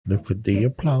Live for the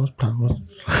applause.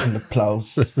 And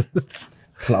applause.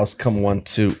 Applause come 1,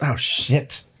 2. Oh,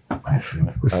 shit.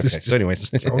 Okay, so anyways.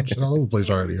 Throwing shit all over the place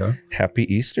already, huh?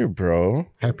 Happy Easter, bro.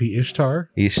 Happy Ishtar.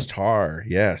 Ishtar,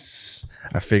 yes.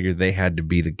 I figured they had to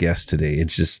be the guest today.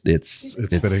 It's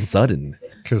fitting. sudden.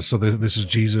 Because this is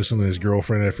Jesus and his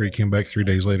girlfriend after he came back 3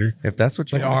 days later. If that's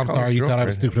what you Like, oh, I'm sorry, you thought I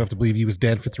was stupid enough to believe he was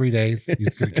dead for 3 days.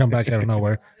 He's going to come back out of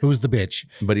nowhere. Who's the bitch?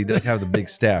 But he does have the big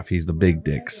staff. He's the big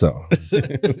dick. So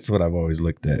that's what I've always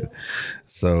looked at.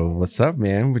 So what's up,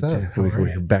 man?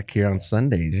 We're back here on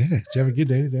Sundays. Yeah. Did you have a good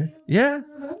day today? Yeah.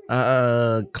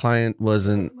 Client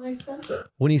wasn't.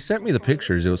 When he sent me the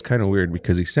pictures, it was kind of weird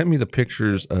because he sent me the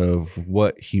pictures of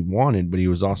what he wanted, but he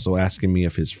was also asking me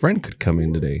if his friend could come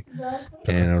in today.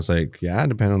 And I was like, yeah,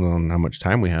 depending on how much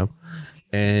time we have.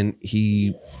 And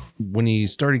when he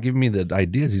started giving me the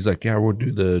ideas, he's like, yeah, we'll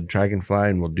do the dragonfly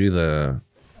and we'll do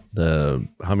the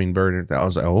hummingbird. I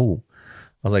was like, oh.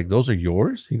 I was like, those are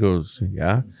yours? He goes,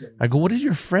 yeah. I go, what is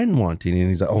your friend wanting? And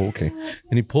he's like, oh, okay.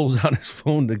 And he pulls out his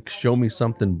phone to show me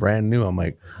something brand new. I'm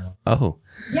like, oh.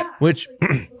 Which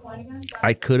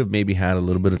I could have maybe had a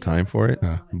little bit of time for it,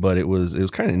 but it was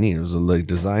kind of neat. It was a like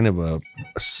design of a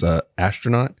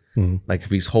astronaut, like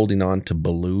if he's holding on to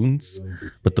balloons,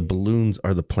 but the balloons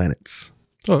are the planets.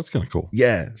 Oh, that's kind of cool.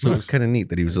 Yeah. So it was kind of neat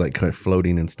that he was like kind of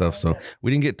floating and stuff. So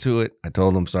we didn't get to it. I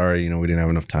told him, sorry, we didn't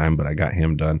have enough time, but I got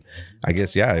him done. I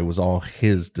guess, yeah, it was all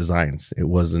his designs. It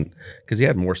wasn't because he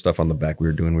had more stuff on the back we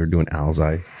were doing owl's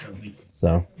eyes.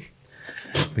 So,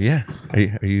 but yeah, are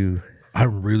you?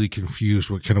 I'm really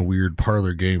confused what kind of weird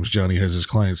parlor games Johnny has his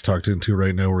clients talked into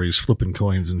right now where he's flipping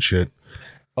coins and shit.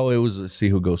 Oh, it was see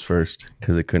who goes first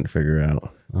because they couldn't figure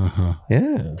out. Uh-huh.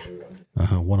 Yeah.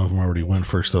 One of them already went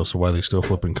first, though, so why are they still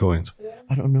flipping coins?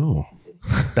 I don't know.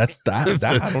 That's that.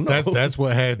 I don't know. That's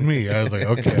what had me. I was like,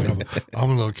 okay, I'm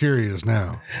a little curious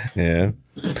now. Yeah.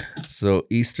 So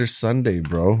Easter Sunday,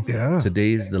 bro. Yeah.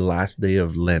 Today's the last day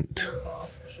of Lent.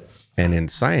 And in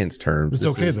science terms, It's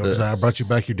okay, though, because I brought you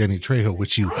back your Danny Trejo,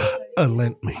 which you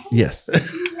lent me. Yes.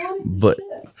 But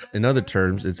in other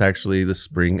terms, it's actually the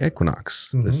spring equinox.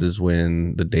 Mm-hmm. This is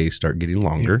when the days start getting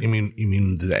longer. You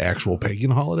mean the actual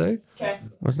pagan holiday? Well,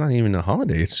 it's not even a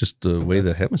holiday. It's just the way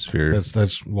the hemisphere.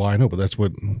 That's well, I know, but that's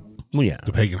what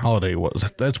the pagan holiday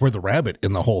was. That's where the rabbit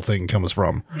in the whole thing comes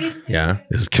from. Yeah.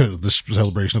 It's the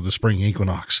celebration of the spring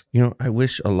equinox. I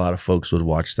wish a lot of folks would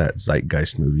watch that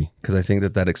Zeitgeist movie because I think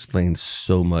that explains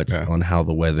so much on how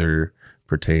the weather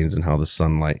pertains and how the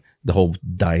sunlight, the whole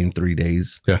dying 3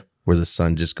 days. Yeah. Where the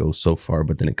sun just goes so far,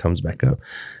 but then it comes back up.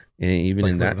 And even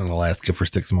like in that, in Alaska for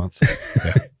 6 months,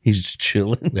 he's just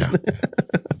chilling. Yeah,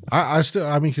 I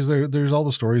mean, because there's all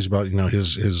the stories about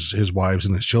his wives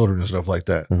and his children and stuff like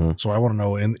that. Mm-hmm. So I want to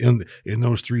know in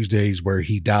those 3 days where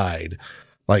he died,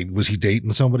 like, was he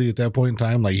dating somebody at that point in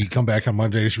time? Like, he'd come back on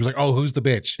Monday, she was like, "Oh, who's the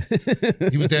bitch?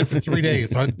 He was dead for 3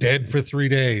 days. I'm dead for 3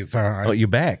 days. Oh, you're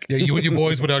back? Yeah, you and your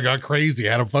boys went out, got crazy,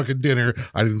 had a fucking dinner.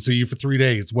 I didn't see you for 3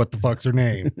 days. What the fuck's her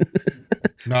name?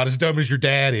 Not as dumb as your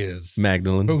dad is.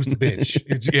 Magdalene. Who's the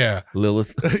bitch? Yeah,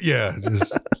 Lilith. Yeah,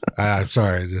 I'm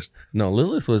sorry. No,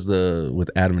 Lilith was with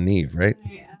Adam and Eve, right?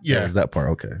 Yeah, was that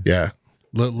part? Okay. Yeah.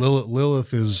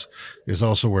 Lilith is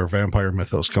also where vampire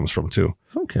mythos comes from too.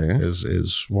 Okay,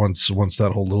 is once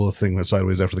that whole Lilith thing went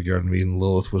sideways after the Garden of Eden,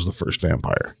 Lilith was the first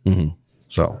vampire. Mm-hmm.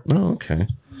 So, okay,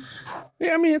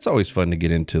 yeah. I mean, it's always fun to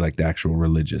get into like the actual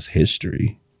religious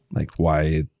history, like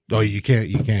why. You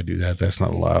can't do that. That's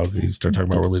not allowed. You start talking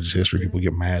about religious history, people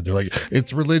get mad. They're like,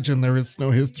 it's religion. There is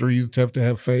no history. You have to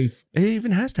have faith. It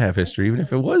even has to have history, even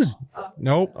if it was.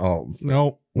 Nope. Oh,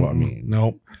 nope. Well, I mean,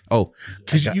 nope. Oh,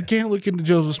 because you can't look into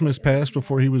Joseph Smith's past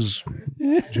before he was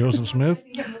Joseph Smith.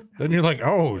 Then you're like,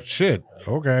 oh shit,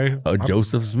 okay.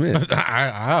 Joseph Smith.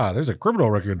 There's a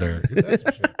criminal record there. That's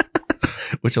some shit.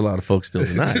 Which a lot of folks still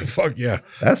deny. Fuck yeah.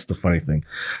 That's the funny thing.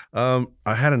 I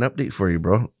had an update for you,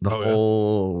 bro. The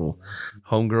whole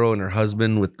homegirl and her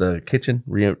husband with the kitchen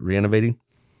renovating.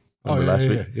 Last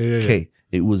week? Yeah. Okay.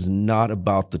 It was not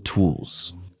about the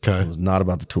tools. Okay. It was not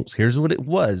about the tools. Here's what it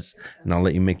was, and I'll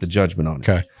let you make the judgment on it.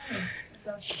 Okay.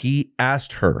 He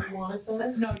asked her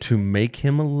to make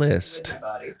him a list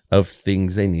of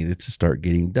things they needed to start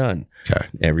getting done. Okay.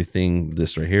 Everything,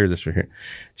 this right here, this right here.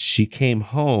 She came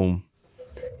home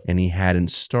and he hadn't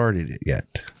started it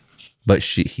yet. But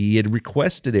he had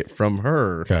requested it from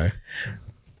her. Okay.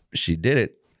 She did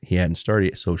it. He hadn't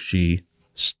started it. So she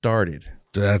started.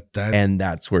 And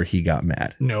that's where he got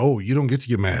mad. No, you don't get to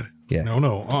get mad. Yeah.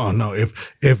 No. Oh no.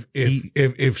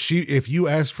 If you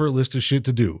ask for a list of shit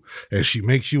to do and she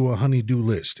makes you a honey-do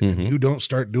list and you don't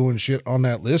start doing shit on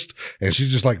that list and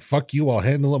she's just like, fuck you, I'll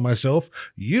handle it myself,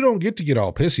 you don't get to get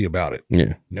all pissy about it.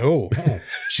 Yeah. No.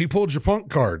 She pulled your punk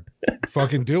card.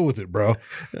 Fucking deal with it, bro.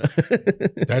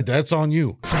 That's on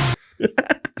you.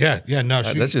 Yeah, no,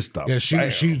 that's just dumb. Yeah,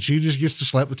 she just gets to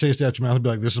slap the taste out your mouth and be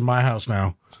like, "This is my house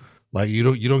now." Like you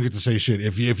don't get to say shit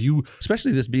if you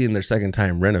especially this being their second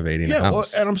time renovating a house.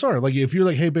 Well, and I'm sorry, like if you're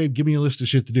like, "Hey babe, give me a list of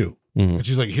shit to do," and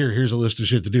she's like, "Here's a list of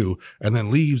shit to do," and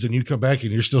then leaves, and you come back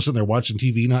and you're still sitting there watching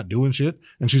TV, not doing shit,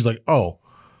 and she's like, "Oh,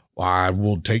 well, I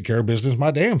will take care of business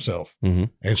my damn self," and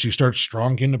she starts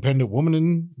strong, independent woman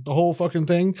and the whole fucking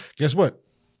thing. Guess what?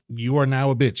 You are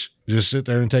now a bitch. Just sit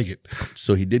there and take it.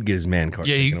 So he did get his man card.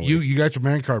 Yeah, you got your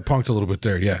man card punked a little bit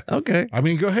there. Yeah. Okay. I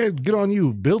mean, go ahead, get on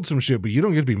you, build some shit, but you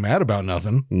don't get to be mad about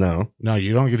nothing. No,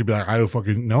 you don't get to be like, I don't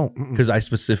fucking no. Because I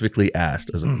specifically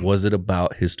asked, I was like, was it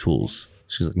about his tools?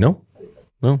 She's like, no,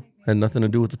 had nothing to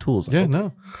do with the tools. Yeah,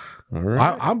 no. All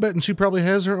right. I'm betting she probably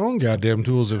has her own goddamn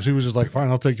tools. If she was just like, fine,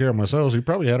 I'll take care of myself, she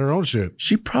probably had her own shit.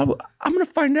 I'm gonna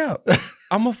find out.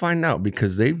 I'm gonna find out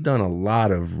because they've done a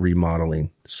lot of remodeling.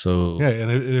 So yeah, and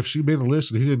if she made a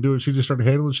list and he didn't do it, she just started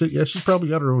handling shit. Yeah, she's probably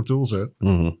got her own tool set.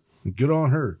 Good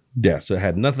on her. Yeah, so it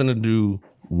had nothing to do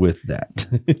with that.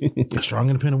 A strong,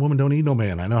 independent woman don't need no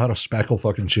man. I know how to spackle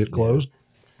fucking shit closed.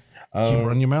 Keep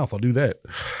running your mouth. I'll do that.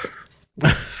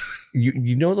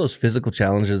 You know those physical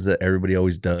challenges that everybody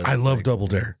always does? I love Double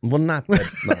Dare. Well, not that.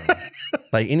 No.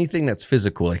 Like anything that's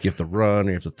physical, like you have to run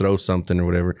or you have to throw something or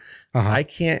whatever. I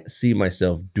can't see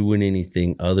myself doing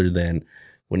anything other than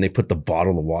when they put the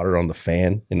bottle of water on the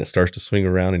fan and it starts to swing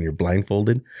around and you're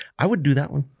blindfolded. I would do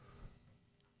that one.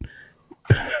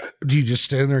 Do you just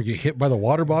stand there and get hit by the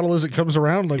water bottle as it comes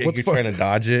around? Like what the fuck? You're trying to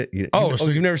dodge it. So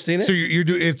you've never seen it? So you're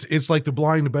doing it's like the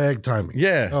blind bag timing.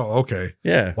 Yeah. Oh, okay.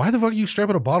 Yeah. Why the fuck are you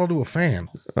strapping a bottle to a fan?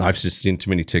 I've just seen too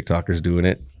many TikTokers doing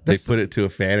it. They put it to a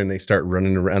fan and they start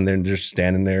running around there and just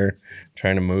standing there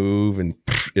trying to move and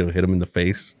it'll hit them in the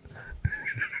face.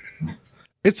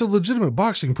 It's a legitimate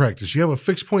boxing practice. You have a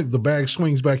fixed point. The bag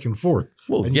swings back and forth.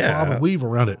 Well, and you bob and weave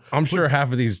around it. I'm sure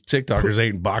half of these TikTokers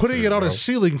ain't boxers. Putting it on a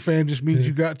ceiling fan just means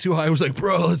you got too high. I was like,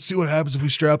 bro, let's see what happens if we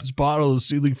strap this bottle to the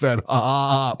ceiling fan.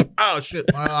 Oh,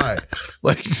 shit, my eye.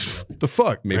 Like, the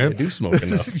fuck, Maybe man. I do smoke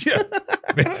enough. Yeah.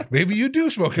 Maybe you do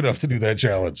smoke enough to do that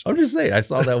challenge. I'm just saying, I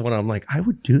saw that one. I'm like, I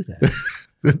would do that.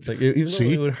 Like, even though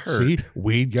it would hurt. See,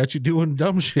 weed got you doing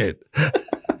dumb shit.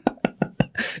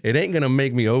 It ain't gonna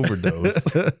make me overdose.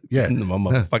 Yeah, I'm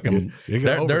a fucking.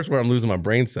 There's where I'm losing my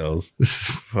brain cells.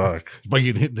 Fuck. By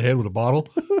getting hit in the head with a bottle.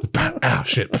 Ow,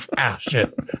 shit. Ow,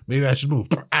 shit. Maybe I should move.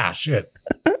 Ow, shit.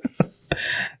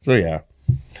 So yeah,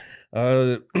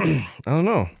 I don't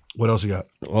know. What else you got?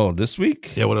 Oh, this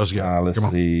week? Yeah, what else you got? Let's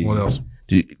see. What else?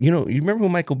 You remember who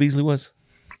Michael Beasley was?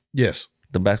 Yes.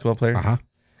 The basketball player? Uh-huh.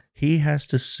 He has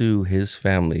to sue his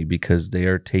family because they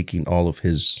are taking all of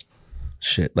his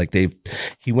shit. Like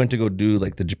he went to go do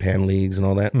like the Japan leagues and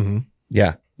all that. Mm-hmm.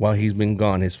 Yeah. While he's been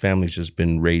gone, his family's just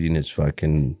been raiding his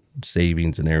fucking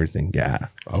savings and everything. Yeah.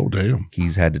 Oh, damn.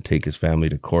 He's had to take his family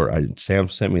to court. Sam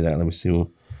sent me that. Let me see.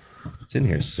 It's in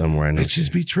here somewhere. I know.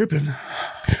 Bitches be tripping.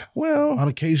 Well, on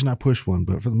occasion I push one,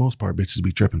 but for the most part, bitches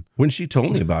be tripping. When she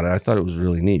told me about it, I thought it was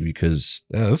really neat because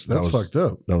that's fucked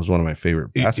up. That was one of my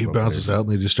favorite basketball He bounces players. out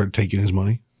and they just start taking his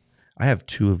money. I have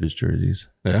 2 of his jerseys.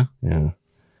 Yeah? Yeah.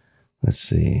 Let's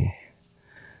see.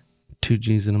 2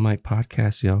 G's in a mic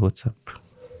podcast, y'all. What's up?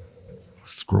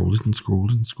 Scrolling.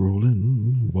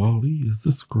 Wally is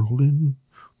the scrolling.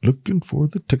 Looking for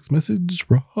the text message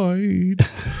right. I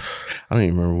don't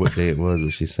even remember what day it was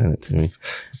when she sent it to me.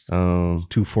 2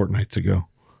 fortnights ago.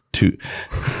 2.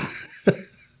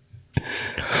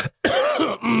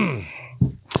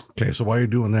 Okay, so while you're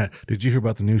doing that, did you hear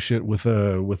about the new shit with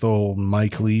old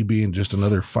Mike Lee being just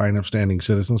another fine, upstanding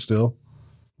citizen still?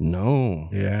 No.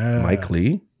 Yeah. Mike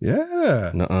Lee?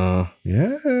 Yeah. Nuh-uh.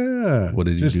 Yeah. What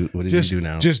did he do? What did he do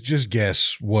now? Just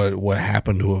guess what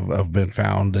happened to have been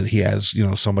found that he has,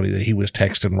 somebody that he was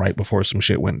texting right before some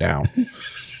shit went down.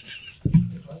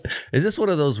 Is this one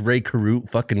of those Ray Carruth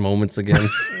fucking moments again?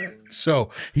 So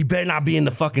he better not be in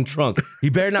the fucking trunk. He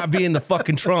better not be in the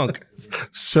fucking trunk.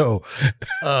 So,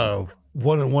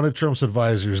 one of Trump's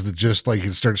advisors that just like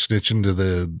started snitching to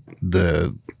the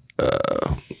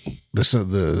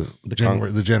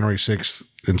January 6th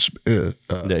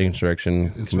the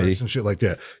insurrection committee and shit like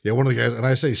that. Yeah, one of the guys, and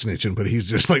I say snitching, but he's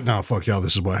just like, nah, fuck y'all,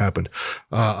 this is what happened.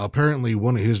 Apparently,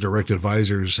 one of his direct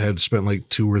advisors had spent like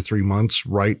 2 or 3 months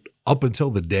right up until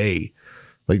the day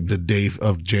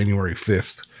of January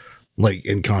 5th, like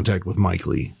in contact with Mike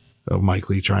Lee. of Mike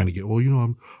Lee trying to get,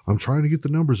 I'm trying to get the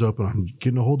numbers up and I'm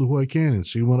getting a hold of who I can and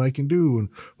see what I can do. And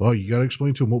well, you got to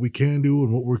explain to them what we can do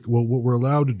and what we're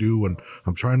allowed to do. And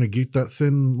I'm trying to get that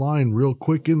thin line real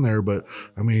quick in there. But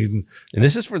I mean, and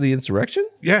this is for the insurrection?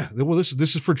 Yeah. Well, this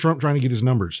is for Trump trying to get his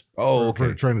numbers. Oh, okay.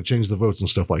 For trying to change the votes and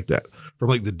stuff like that. From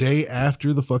like the day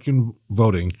after the fucking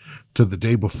voting to the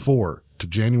day before to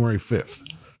January 5th.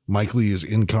 Mike Lee is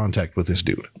in contact with this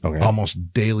dude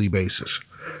almost daily basis,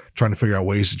 trying to figure out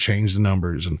ways to change the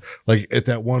numbers. And like at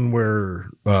that one where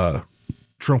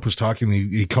Trump was talking,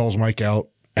 he calls Mike out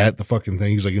at the fucking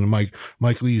thing. He's like,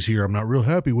 Mike Lee's here. I'm not real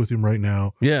happy with him right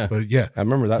now. Yeah. But yeah. I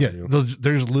remember that. Yeah.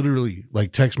 There's literally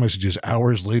like text messages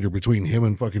hours later between him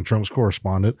and fucking Trump's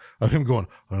correspondent of him going,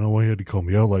 I don't know why he had to call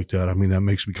me out like that. I mean, that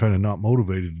makes me kind of not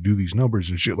motivated to do these numbers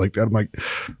and shit like that. I'm like,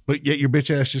 but yet your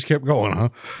bitch ass just kept going, huh?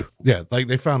 Yeah. Like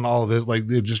they found all of this. Like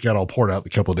they just got all poured out a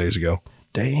couple of days ago.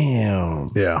 Damn.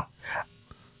 Yeah.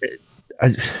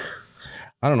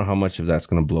 I don't know how much of that's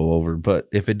going to blow over, but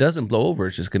if it doesn't blow over,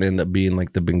 it's just going to end up being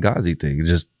like the Benghazi thing. It's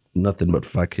just nothing but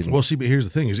fucking. Well, see, but here's the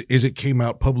thing: is it came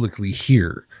out publicly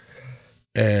here,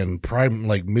 and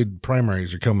mid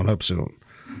primaries are coming up soon,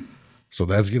 so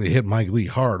that's going to hit Mike Lee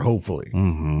hard. Hopefully,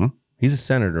 He's a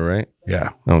senator, right? Yeah.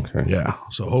 Okay. Yeah.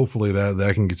 So hopefully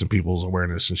that can get some people's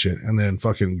awareness and shit. And then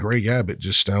fucking Greg Abbott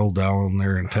just still down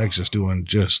there in Texas doing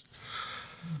just.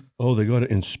 Oh, they got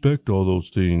to inspect all those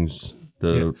things.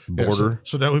 The border. Yeah,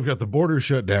 so now we've got the border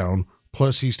shut down.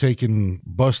 Plus, he's taking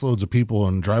busloads of people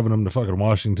and driving them to fucking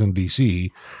Washington,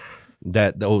 D.C.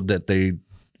 That they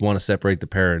want to separate the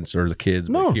parents or the kids.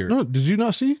 No. Did you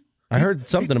not see? I heard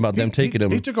something about them taking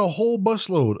them. He took a whole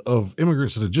busload of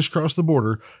immigrants that had just crossed the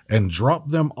border and dropped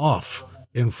them off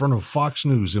in front of Fox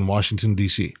News in Washington,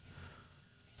 D.C.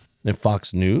 And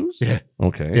Fox News? Yeah.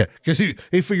 Okay. Yeah, because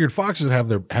he figured Fox would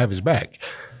have his back.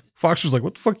 Fox was like,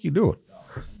 what the fuck are you doing?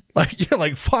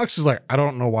 Like Fox is like, I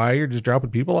don't know why you're just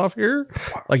dropping people off here.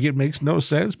 Like it makes no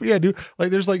sense. But yeah, dude,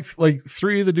 like there's like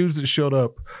three of the dudes that showed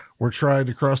up were trying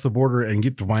to cross the border and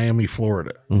get to Miami,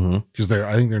 Florida. Because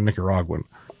I think they're Nicaraguan.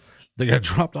 They got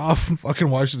dropped off in fucking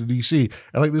Washington, D.C.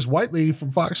 And like this white lady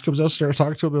from Fox comes out and starts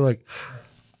talking to them. They're like,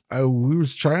 we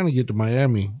was trying to get to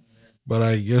Miami, but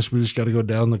I guess we just got to go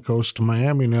down the coast to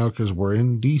Miami now because we're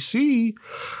in D.C.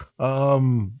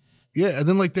 Yeah, and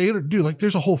then like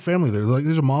there's a whole family there. Like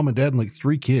there's a mom and dad and like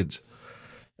 3 kids.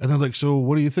 And they're like, so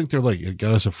what do you think? They're like, it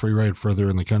got us a free ride further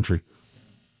in the country.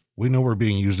 We know we're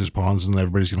being used as pawns and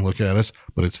everybody's going to look at us,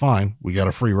 but it's fine. We got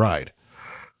a free ride.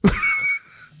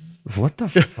 What the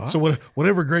fuck? So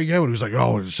whatever Greg Abbott was like,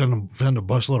 oh, send a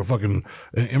busload of fucking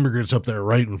immigrants up there,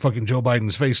 right? And fucking Joe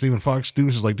Biden's face. And even Fox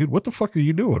News is like, dude, what the fuck are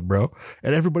you doing, bro?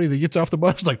 And everybody that gets off the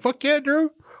bus is like, fuck yeah,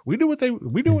 Drew. We knew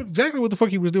exactly what the fuck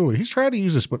he was doing. He's trying to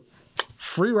use this, but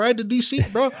free ride to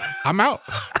DC, bro. I'm out.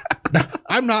 Now,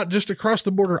 I'm not just across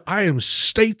the border. I am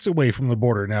states away from the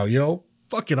border now, yo.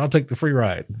 Fuck it, I'll take the free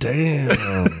ride.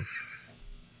 Damn.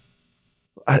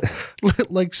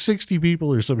 Like 60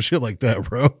 people or some shit like that,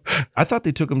 bro. I thought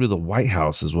they took him to the White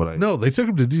House is what I... No, they took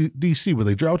him to D.C., but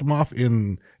they dropped him off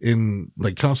in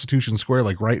like Constitution Square,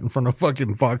 like right in front of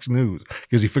fucking Fox News,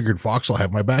 because he figured Fox will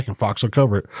have my back and Fox will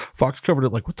cover it. Fox covered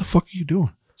it like, what the fuck are you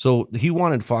doing? So he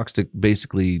wanted Fox to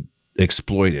basically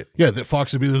exploit it. Yeah, that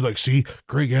Fox would be like, see,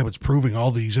 Greg Abbott's proving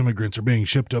all these immigrants are being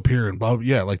shipped up here and blah, blah.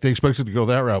 Yeah, like they expected to go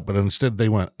that route, but instead they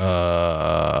went,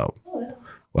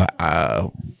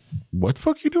 what the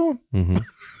fuck are you doing? Mm-hmm.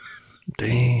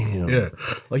 Damn. Yeah.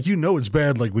 Like, it's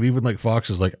bad. Like when even like Fox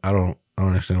is like, I don't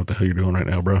understand what the hell you're doing right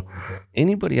now, bro.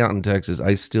 Anybody out in Texas,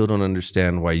 I still don't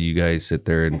understand why you guys sit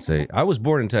there and say, I was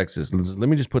born in Texas. Let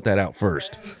me just put that out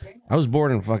first. I was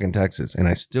born in fucking Texas, and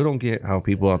I still don't get how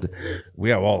people out there, we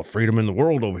have all the freedom in the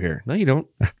world over here. No, you don't.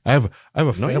 I have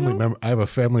a family member. I have a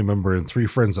family member and 3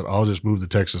 friends that all just moved to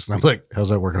Texas, and I'm like, how's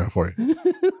that working out for you?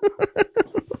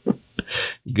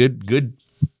 Good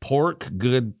pork,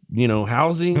 good,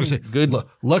 housing, good.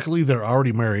 Luckily, they're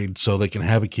already married, so they can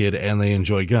have a kid and they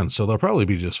enjoy guns, so they'll probably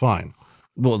be just fine.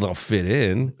 Well, they'll fit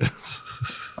in.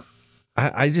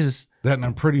 I just that, and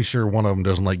I'm pretty sure one of them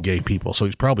doesn't like gay people, so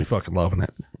he's probably fucking loving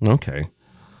it. Okay.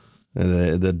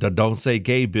 The don't say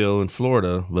gay bill in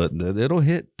Florida, but it'll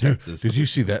hit Texas. Did you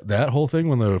see that whole thing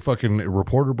when the fucking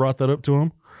reporter brought that up to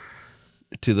him?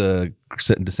 To the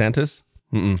DeSantis?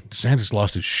 Mm-mm. DeSantis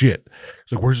lost his shit.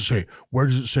 It's like, where does it say? Where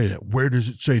does it say that? Where does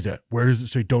it say that? Where does it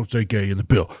say don't say gay in the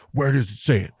bill? Where does it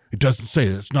say it? It doesn't say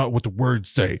it. It's not what the words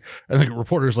say. And the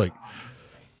reporter's like,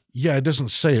 yeah, it doesn't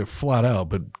say it flat out,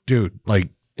 but dude, like,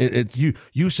 It's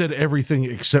You said everything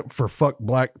except for fuck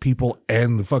black people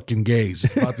and the fucking gays.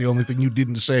 It's about the only thing you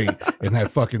didn't say in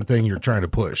that fucking thing you're trying to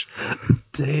push.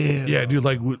 damn. Yeah, dude,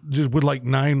 like just with like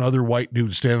 9 other white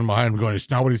dudes standing behind him going, it's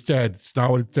not what he said. It's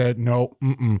not what he said. No,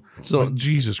 So but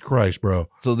Jesus Christ, bro.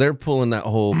 So they're pulling that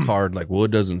whole card like, well,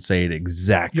 it doesn't say it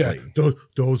exactly. Yeah,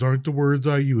 those aren't the words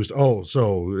I used. Oh,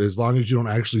 so as long as you don't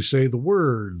actually say the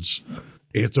words,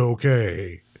 it's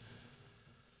okay.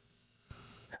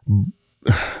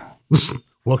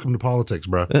 Welcome to politics,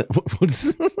 bro. Did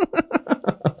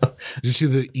you see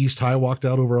the East High walked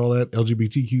out over all that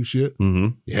LGBTQ shit?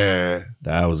 Mm-hmm. Yeah.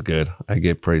 That was good. I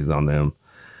get praise on them.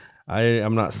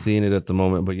 I'm not seeing it at the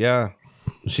moment, but yeah,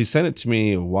 she sent it to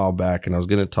me a while back and I was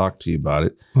going to talk to you about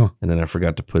it. Huh. And then I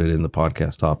forgot to put it in the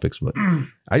podcast topics, but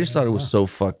I just thought it was so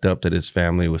fucked up that his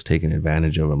family was taking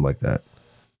advantage of him like that.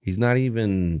 He's not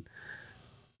even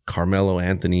Carmelo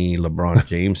Anthony, LeBron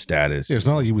James status. Yeah, it's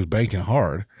not like he was banking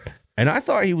hard. And I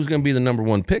thought he was going to be the number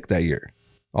 1 pick that year.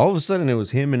 All of a sudden, it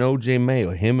was him and OJ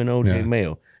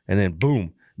Mayo. And then,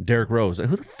 boom, Derrick Rose.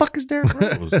 Who the fuck is Derrick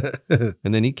Rose?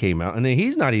 And then he came out, and then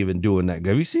he's not even doing that good.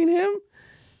 Have you seen him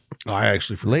I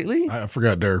actually forgot. lately? I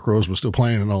forgot Derrick Rose was still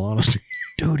playing, in all honesty.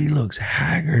 Dude, he looks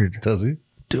haggard. Does he?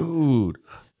 Dude,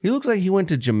 he looks like he went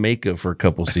to Jamaica for a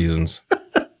couple seasons.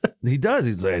 He does.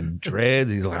 He's like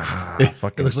dreads. He's like, It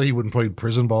fucking. looks like he wouldn't play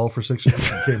prison ball for 6 years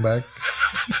and came back.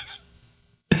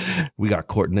 We got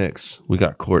court next. We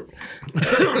got court.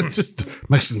 Just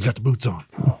Mexican got the boots on.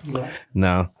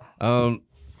 Now,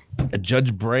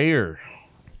 Judge Breyer.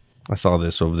 I saw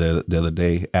this over there the other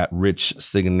day at Rich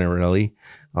Signorelli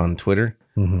on Twitter.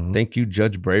 Mm-hmm. Thank you,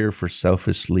 Judge Breyer, for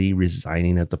selfishly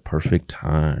resigning at the perfect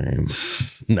time.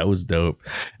 That was dope.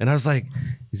 And I was like,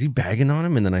 is he bagging on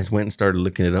him? And then I went and started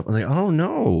looking it up. I was like, oh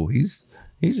no, he's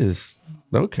just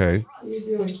okay. What are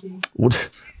you doing, Keith? What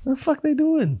the fuck they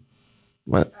doing?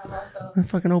 What? I'm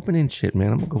fucking opening shit,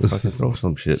 man. I'm gonna go fucking throw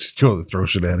some shit. Throw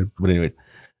shit at him. But anyway,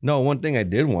 no, one thing I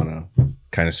did want to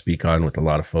kind of speak on with a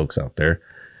lot of folks out there.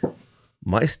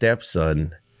 My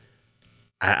stepson,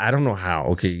 I don't know how.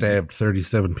 Okay. Stabbed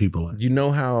 37 people. You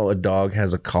know how a dog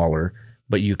has a collar,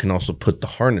 but you can also put the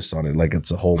harness on it. Like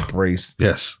it's a whole brace.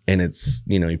 Yes. And it's,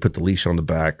 you put the leash on the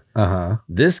back. Uh-huh.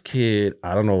 This kid,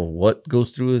 I don't know what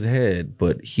goes through his head,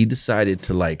 but he decided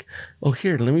to like, oh,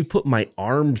 here, let me put my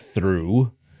arm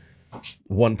through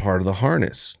one part of the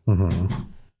harness. Mm-hmm.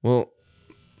 Well,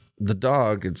 the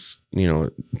dog, it's,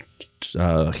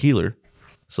 healer.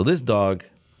 So this dog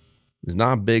is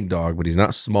not a big dog, but he's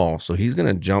not small. So he's going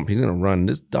to jump. He's going to run.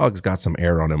 This dog's got some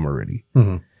air on him already.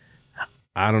 Mm-hmm.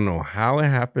 I don't know how it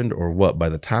happened or what. By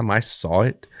the time I saw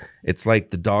it, it's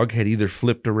like the dog had either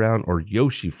flipped around or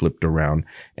Yoshi flipped around.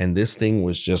 And this thing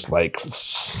was just like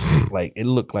it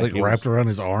looked like it wrapped was around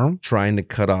his arm? trying to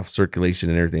cut off circulation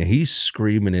and everything. He's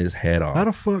screaming his head off. How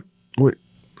the fuck? Wait.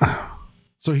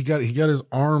 So he got his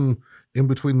arm in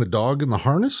between the dog and the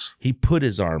harness? He put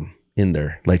his arm in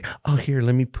there. Like, oh, here,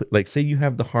 let me put, like, say you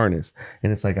have the harness.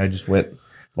 And it's like, I just went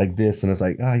like this. And it's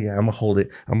like, oh, yeah, I'm going to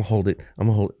hold it.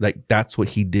 Like, that's what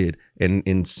he did. And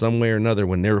in some way or another,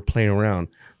 when they were playing around,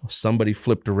 somebody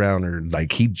flipped around or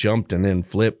like he jumped and then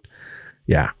flipped.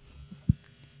 Yeah.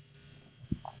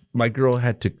 My girl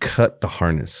had to cut the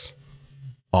harness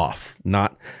off.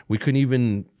 We couldn't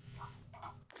even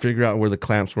figure out where the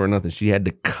clamps were or nothing. She had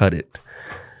to cut it.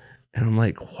 And I'm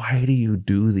like, why do you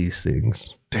do these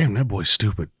things? Damn, that boy's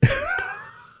stupid.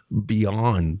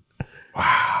 Beyond.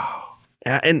 Wow.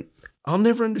 And I'll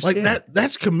never understand. Like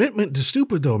that's commitment to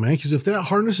stupid though, man. Because if that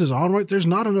harness is on right, there's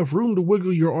not enough room to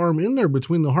wiggle your arm in there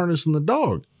between the harness and the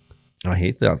dog. Oh,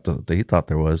 he thought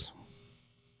there was.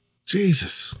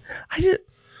 Jesus.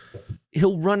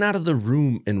 He'll run out of the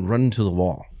room and run into the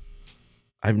wall.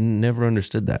 I've never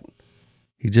understood that.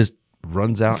 He just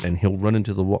runs out and he'll run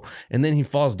into the wall. And then he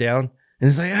falls down and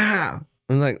it's like, ah.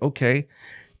 I'm like, okay.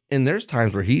 And there's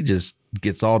times where he just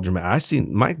gets all dramatic.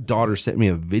 My daughter sent me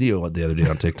a video the other day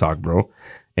on TikTok, bro.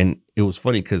 And it was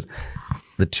funny because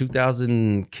the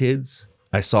 2000 kids,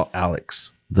 I saw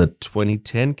Alex. The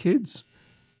 2010 kids,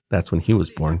 that's when he was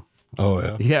born. Oh,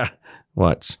 yeah. Yeah.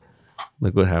 Watch.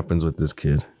 Look what happens with this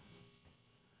kid.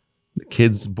 The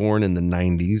kid's born in the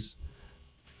 90s.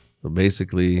 So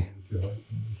basically,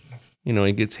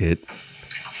 he gets hit.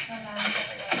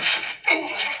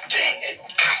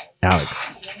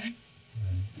 Alex.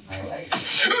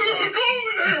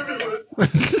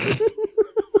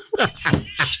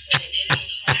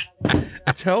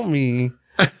 Tell me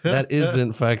that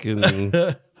isn't fucking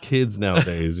kids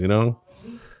nowadays,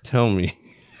 Tell me.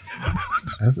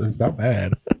 It's not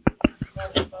bad.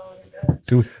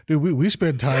 We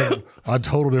spend time on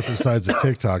total different sides of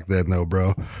TikTok then, though,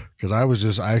 bro. Because I was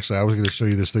going to show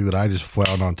you this thing that I just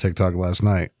found on TikTok last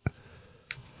night.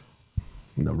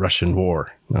 The Russian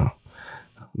war.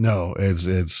 No,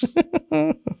 it's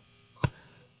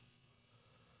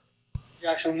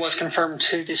Jackson was confirmed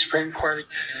to the Supreme Court.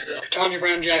 Tanya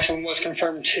Brown Jackson was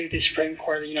confirmed to the Supreme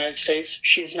Court of the United States.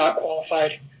 She is not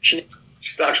qualified.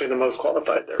 She's actually the most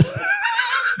qualified there. Right?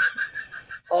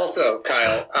 Also,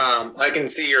 Kyle, I can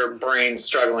see your brain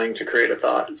struggling to create a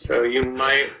thought, so you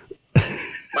might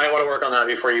want to work on that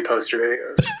before you post your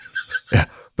videos. Yeah.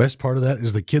 Best part of that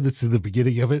is the kid that's in the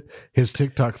beginning of it. His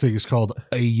TikTok thing is called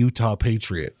A Utah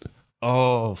Patriot.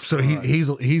 Oh, so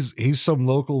he's some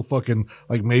local fucking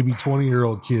like maybe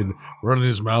 20-year-old kid running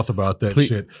his mouth about that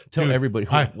shit. Tell Dude, everybody.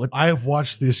 I have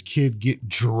watched this kid get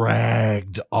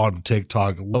dragged on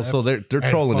TikTok. So they're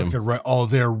trolling him.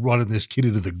 They're running this kid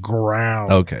into the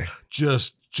ground. Okay,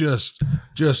 just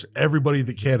everybody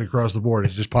that can across the board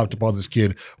has just popped up on this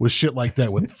kid with shit like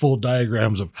that, with full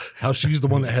diagrams of how she's the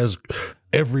one that has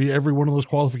every one of those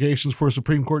qualifications for a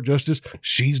Supreme Court justice.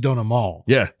 She's done them all.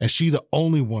 Yeah. And she the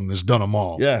only one that's done them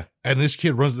all. Yeah. And this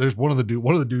kid runs, there's one of the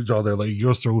dudes on there, like he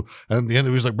goes through, and at the end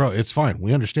of it, he's like, bro, it's fine.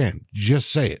 We understand.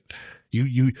 Just say it.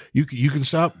 You can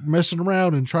stop messing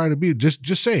around and trying to be, just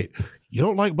say it. You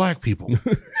don't like black people.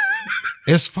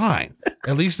 It's fine.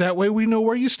 At least that way we know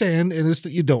where you stand, and it's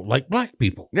that you don't like black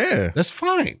people. Yeah. That's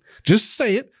fine. Just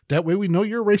say it. That way we know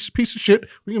you're a racist piece of shit.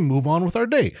 We can move on with our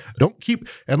day. Don't keep,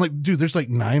 and like, dude, there's like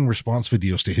 9 response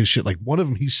videos to his shit. Like one of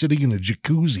them, he's sitting in a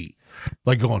jacuzzi,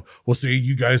 like going, well, see,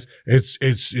 you guys,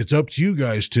 it's up to you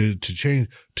guys to change,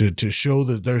 to show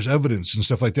that there's evidence and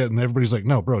stuff like that. And everybody's like,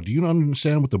 no, bro, do you not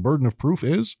understand what the burden of proof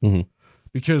is? Mm-hmm.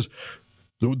 Because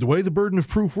the way the burden of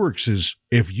proof works is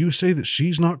if you say that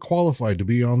she's not qualified to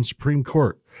be on the Supreme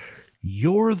Court,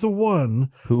 you're the one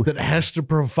that has to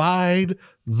provide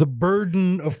the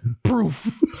burden of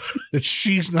proof that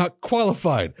she's not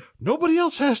qualified. Nobody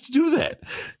else has to do that.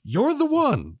 You're the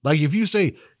one. Like if you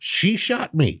say, she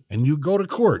shot me, and you go to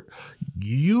court,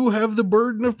 you have the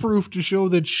burden of proof to show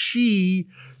that she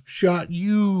shot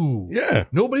you. Yeah.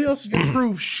 Nobody else can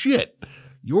prove shit.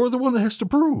 You're the one that has to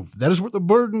prove. That is what the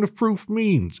burden of proof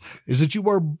means, is that you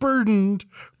are burdened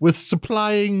with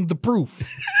supplying the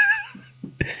proof.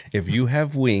 If you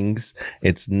have wings,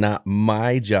 it's not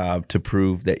my job to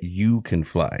prove that you can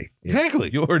fly. It's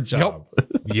exactly. Your job.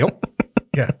 Yep.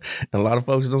 Yeah. And a lot of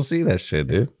folks don't see that shit,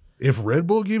 dude. If Red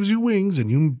Bull gives you wings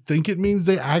and you think it means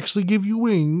they actually give you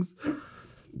wings,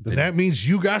 then that means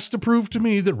you got to prove to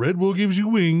me that Red Bull gives you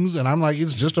wings. And I'm like,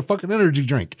 it's just a fucking energy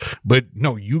drink. But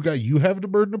no, you have the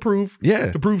burden of proof.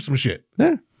 Yeah. To prove some shit.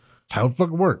 Yeah. That's how it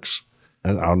fucking works.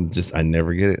 And I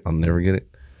never get it. I'll never get it.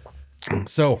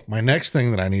 So my next thing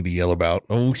that I need to yell about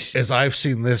is I've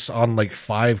seen this on like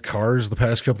 5 cars the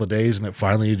past couple of days, and it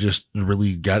finally just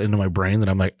really got into my brain that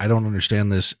I'm like, I don't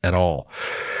understand this at all.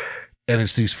 And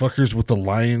it's these fuckers with the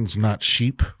lions, not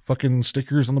sheep fucking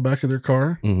stickers on the back of their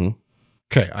car. Mm-hmm.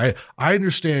 Okay, I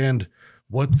understand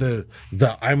what the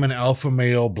I'm an alpha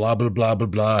male, blah, blah, blah, blah,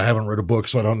 blah. I haven't read a book,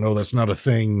 so I don't know. That's not a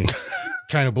thing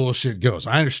kind of bullshit goes.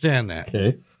 I understand that.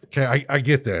 Okay, I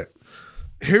get that.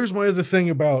 Here's my other thing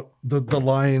about the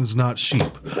lions, not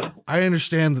sheep. I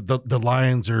understand that the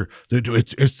lions are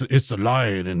it's the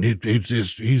lion, and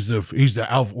he's the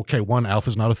alpha. Okay, 1,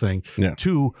 alpha's not a thing. Yeah.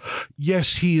 2,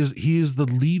 yes, he is the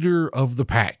leader of the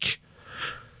pack.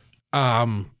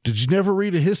 Did you never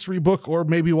read a history book or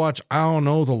maybe watch, I don't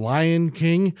know, The Lion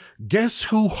King? Guess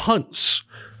who hunts?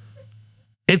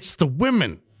 It's the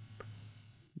women,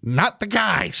 not the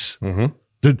guys. Mm-hmm.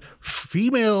 The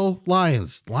female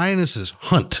lionesses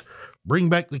hunt, bring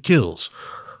back the kills.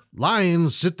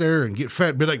 Lions sit there and get fat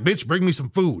and be like, bitch, bring me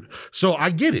some food. So I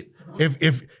get it.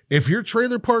 If you're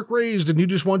trailer park raised and you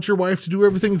just want your wife to do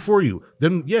everything for you,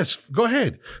 then yes, go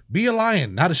ahead. Be a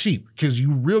lion, not a sheep, because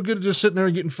you're real good at just sitting there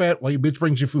and getting fat while your bitch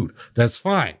brings you food. That's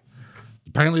fine.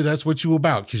 Apparently that's what you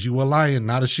about, because you a lion,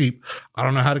 not a sheep. I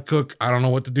don't know how to cook. I don't know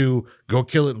what to do. Go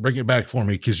kill it and bring it back for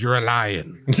me, because you're a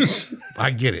lion. I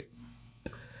get it.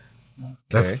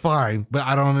 That's fine, but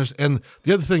I don't understand. And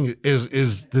the other thing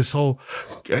is this whole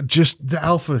just the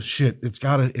alpha shit. It's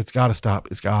gotta stop.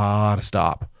 It's gotta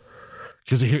stop.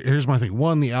 Because here's my thing.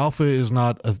 1, the alpha is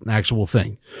not an actual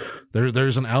thing.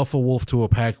 There's an alpha wolf to a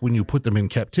pack when you put them in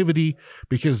captivity,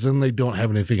 because then they don't have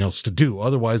anything else to do.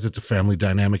 Otherwise, it's a family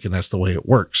dynamic, and that's the way it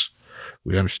works.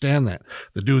 We understand that.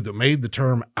 The dude that made the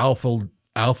term alpha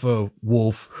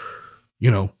wolf,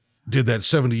 did that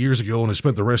 70 years ago and has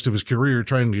spent the rest of his career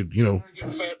trying to,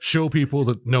 show people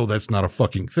that, no, that's not a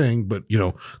fucking thing. But,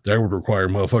 that would require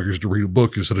motherfuckers to read a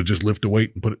book instead of just lift a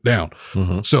weight and put it down.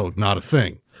 So not a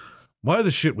thing. My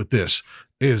other shit with this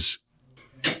is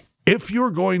if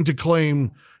you're going to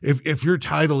claim, if your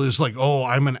title is like, oh,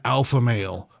 I'm an alpha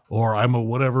male or I'm a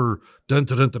whatever, dun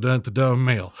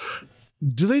male,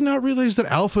 do they not realize that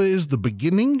alpha is the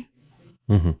beginning?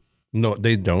 No,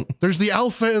 they don't. There's the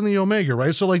alpha and the omega,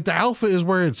 right? So like the alpha is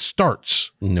where it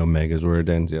starts. The omega is where it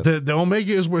ends, yes. The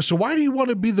omega is where, so why do you want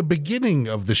to be the beginning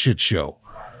of the shit show?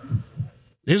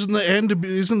 Isn't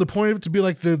the point of it to be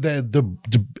like the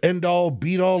end all,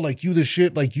 beat all, like you the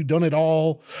shit, like you done it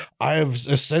all, I have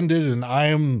ascended and I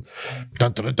am,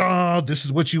 this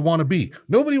is what you want to be.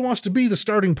 Nobody wants to be the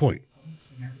starting point.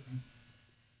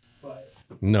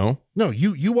 No,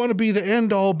 you want to be the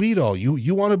end all, beat all.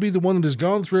 You want to be the one that has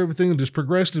gone through everything and has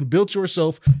progressed and built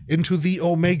yourself into the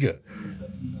omega.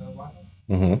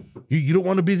 You don't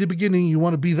want to be the beginning, you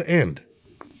want to be the end.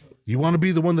 You want to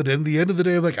be the one that at the end of the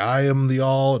day, like, I am the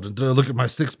all, look at my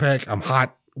six pack, I'm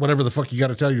hot, whatever the fuck you got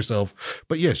to tell yourself.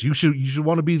 But yes, you should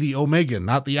want to be the omega,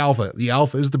 not the alpha. The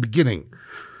alpha is the beginning.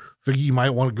 Figure you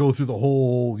might want to go through the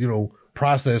whole,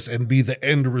 process and be the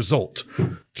end result.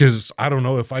 Because I don't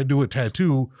know, if I do a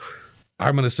tattoo,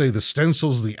 I'm going to say the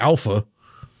stencil's the alpha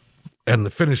and the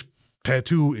finished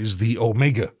tattoo is the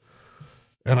omega.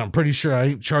 And I'm pretty sure I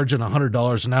ain't charging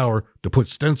 $100 an hour to put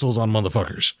stencils on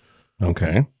motherfuckers.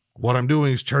 Okay. What I'm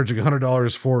doing is charging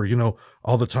 $100 for,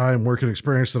 all the time, work and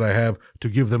experience that I have to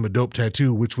give them a dope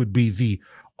tattoo, which would be the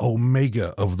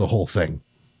omega of the whole thing.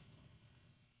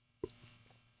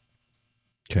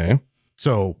 Okay.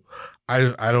 So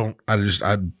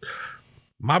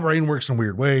my brain works in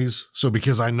weird ways. So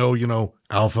because I know,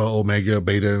 alpha, omega,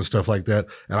 beta and stuff like that,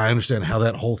 and I understand how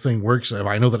that whole thing works. If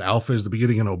I know that alpha is the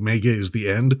beginning and omega is the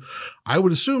end, I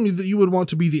would assume that you would want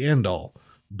to be the end all,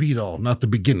 beat all, not the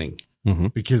beginning.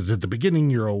 Because at the beginning,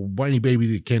 you're a whiny baby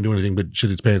that can't do anything but shit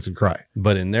its pants and cry.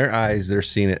 But in their eyes, they're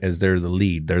seeing it as they're the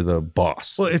lead. They're the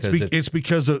boss. Well, it's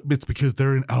because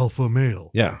they're an alpha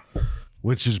male. Yeah.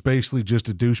 Which is basically just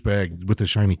a douchebag with a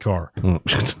shiny car.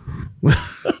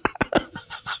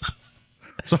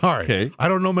 Sorry. Okay. I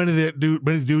don't know many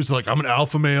dudes like, I'm an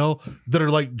alpha male that are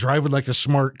like driving like a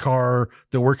smart car,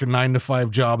 that work a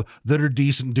 9-to-5 job, that are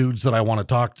decent dudes that I want to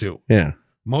talk to. Yeah.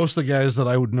 Most of the guys that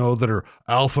I would know that are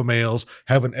alpha males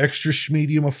have an extra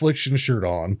medium affliction shirt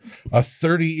on, a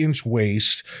 30-inch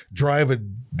waist, drive a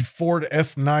Ford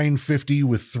F950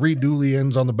 with 3 dually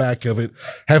ends on the back of it,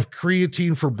 have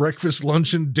creatine for breakfast,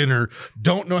 lunch, and dinner,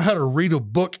 don't know how to read a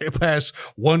book past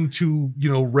 1, 2,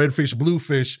 redfish,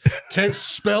 bluefish, can't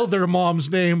spell their mom's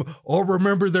name or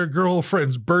remember their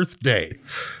girlfriend's birthday.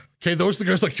 Okay, those are the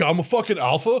guys like, I'm a fucking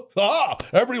alpha.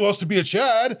 Everybody wants to be a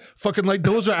Chad. Fucking like,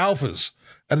 those are alphas.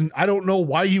 And I don't know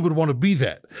why you would want to be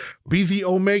that. Be the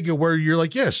omega where you're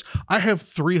like, yes, I have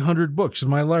 300 books in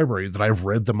my library that I've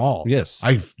read them all. Yes.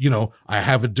 I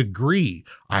have a degree.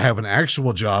 I have an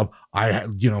actual job. I,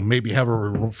 maybe have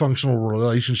a functional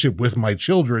relationship with my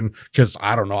children because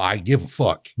I don't know. I give a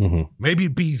fuck. Maybe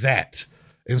be that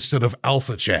instead of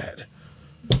alpha Chad.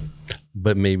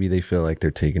 But maybe they feel like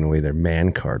they're taking away their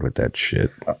man card with that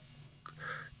shit.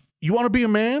 You want to be a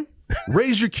man?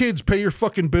 Raise your kids, pay your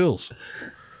fucking bills.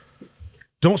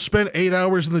 Don't spend 8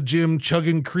 hours in the gym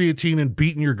chugging creatine and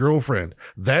beating your girlfriend.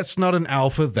 That's not an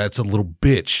alpha. That's a little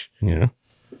bitch. Yeah.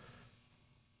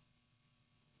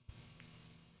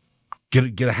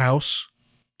 Get a house,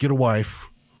 get a wife,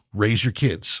 raise your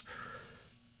kids.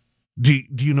 Do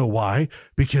you know why?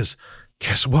 Because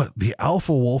guess what? The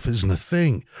alpha wolf isn't a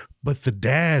thing, but the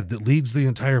dad that leads the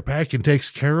entire pack and takes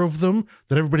care of them,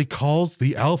 that everybody calls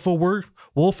the alpha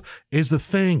wolf, is the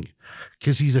thing.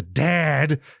 Because he's a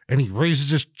dad and he raises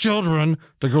his children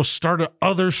to go start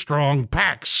other strong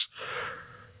packs.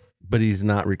 But he's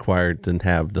not required to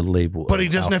have the label. But he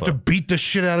doesn't have to beat the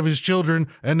shit out of his children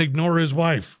and ignore his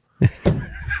wife.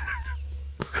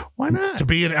 Why not? To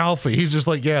be an alpha. He's just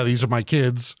like, yeah, these are my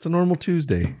kids. It's a normal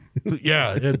Tuesday.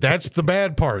 Yeah, that's the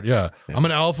bad part. Yeah. I'm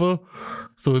an alpha.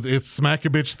 So it's Smack a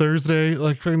Bitch Thursday.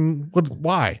 Like,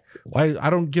 why? Why? I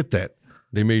don't get that.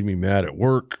 They made me mad at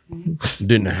work.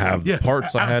 Didn't have the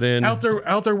parts I had in. Out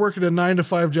there working a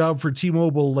 9-to-5 job for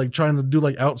T-Mobile, like trying to do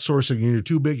like outsourcing, and you're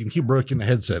too big and keep breaking the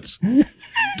headsets. If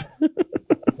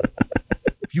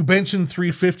you benching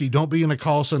 350, don't be in a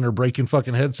call center breaking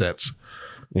fucking headsets.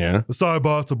 Yeah. Sorry,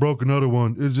 boss, I broke another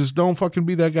one. It's just don't fucking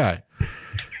be that guy.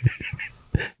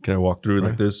 Can I walk through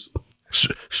like this?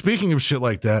 Speaking of shit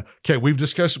like that, okay, we've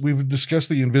discussed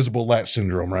the invisible lat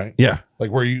syndrome, right? Yeah.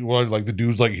 Like where like the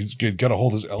dude's like he's got to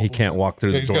hold his elbows. He can't walk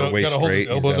through the doorway got to hold his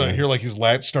straight. elbows out here, like his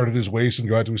lats start at his waist and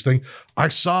go out to his thing.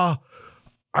 I'm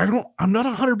not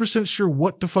 100% sure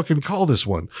what to fucking call this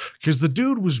one, because the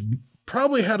dude was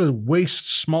probably had a waist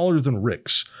smaller than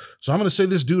Rick's. So I'm going to say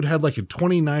this dude had like a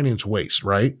 29-inch waist,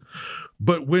 right?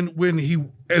 But when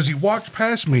as he walked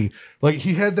past me, like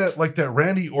he had that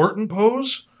Randy Orton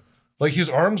pose, like his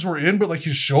arms were in, but like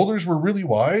his shoulders were really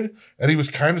wide, and he was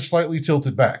kind of slightly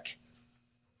tilted back.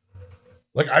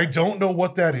 Like I don't know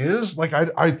what that is. Like I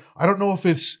don't know if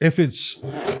it's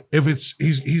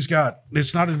he's got,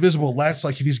 it's not invisible lats,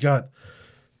 like if he's got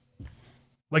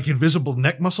like invisible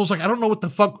neck muscles. Like I don't know what the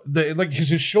fuck like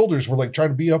his shoulders were like trying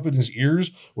to be up in his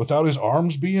ears without his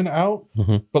arms being out,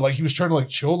 but like he was trying to like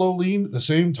cholo lean at the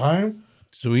same time.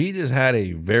 So he just had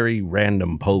a very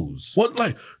random pose. What,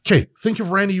 like, okay, think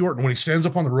of Randy Orton when he stands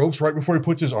up on the ropes right before he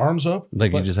puts his arms up.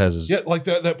 Like he just has his... Yeah, like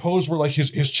that pose where like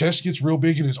his chest gets real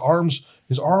big and his arms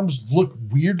look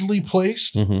weirdly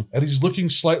placed, and he's looking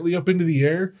slightly up into the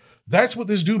air. That's what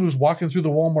this dude was walking through the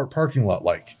Walmart parking lot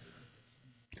like.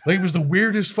 Like it was the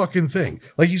weirdest fucking thing.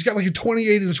 Like he's got like a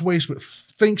 28-inch waist, but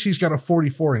thinks he's got a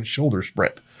 44-inch shoulder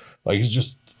spread. Like he's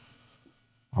just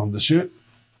on the shit.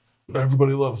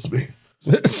 Everybody loves me.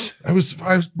 I was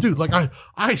dude, like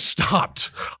I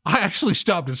stopped. I actually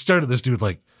stopped and stared at this dude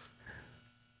like,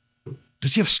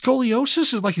 does he have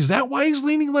scoliosis? Is that why he's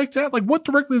leaning like that? Like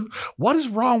what is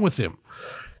wrong with him?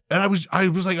 And I was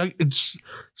like, it's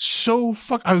so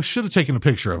I should have taken a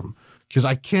picture of him because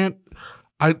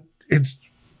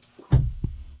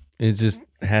it just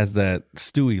has that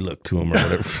Stewie look to him or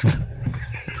whatever.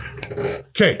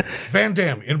 Okay, Van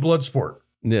Damme in Bloodsport.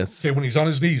 Yes. Okay, when he's on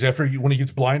his knees when he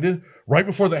gets blinded, right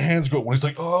before the hands go, when he's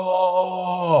like,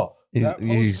 oh,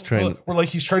 he's trying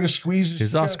to squeeze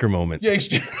his Oscar moment. Yeah,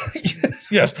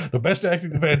 yes, the best acting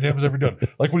that Van Damme has ever done.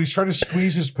 Like when he's trying to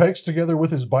squeeze his pecs together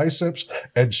with his biceps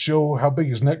and show how big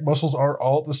his neck muscles are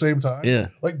all at the same time. Yeah,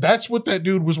 like that's what that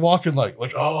dude was walking like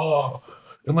oh,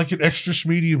 in like an extra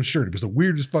medium shirt. It was the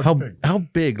weirdest fucking thing. How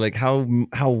big? Like how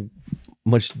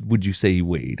much would you say he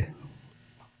weighed?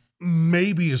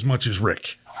 Maybe as much as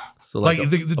Rick. So like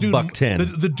the dude,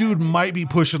 $110. The dude might be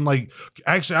pushing like,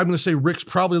 actually, I'm going to say Rick's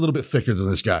probably a little bit thicker than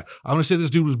this guy. I'm going to say this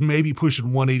dude was maybe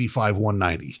pushing 185,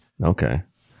 190. Okay.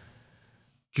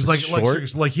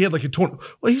 Because like he had like a 20,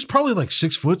 well, he's probably like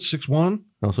 6 foot, 6'1".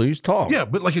 Oh, so he's tall. Yeah,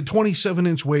 but like a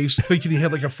 27-inch waist, thinking he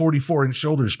had like a 44-inch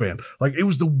shoulder span. Like it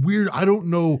was the weird, I don't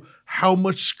know how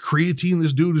much creatine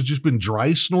this dude has just been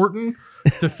dry snorting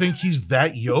to think he's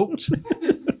that yoked.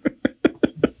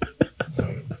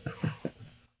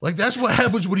 Like that's what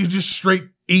happens when you just straight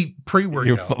eat pre-workout.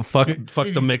 You're fuck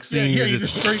the mixing. Yeah, you're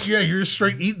just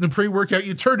straight eating the pre-workout.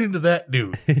 You turn into that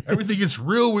dude. Everything gets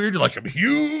real weird. You're like, I'm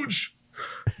huge.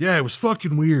 Yeah, it was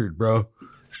fucking weird, bro.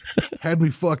 Had me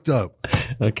fucked up.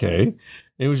 Okay.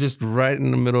 It was just right in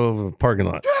the middle of a parking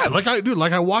lot. Yeah,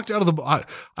 I walked out of the, I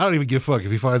don't even give a fuck if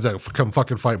he finds out, come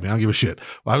fucking fight me. I don't give a shit.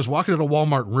 I was walking at a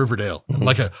Walmart in Riverdale.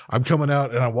 Mm-hmm. I'm coming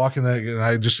out and I'm walking that, and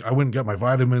I went and got my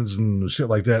vitamins and shit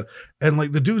like that. And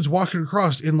like the dude's walking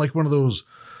across in like one of those,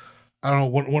 I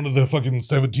don't know, one of the fucking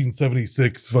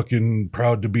 1776 fucking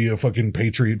proud to be a fucking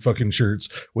patriot fucking shirts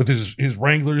with his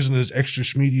Wranglers and his extra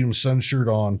medium sun shirt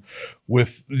on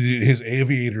with his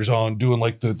aviators on, doing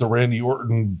like the Randy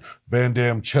Orton Van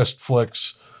Damme chest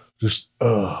flex. Just,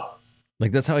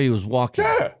 like that's how he was walking.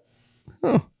 Yeah.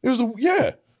 Huh. It was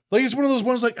like, it's one of those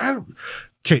ones like,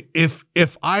 okay,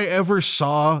 if I ever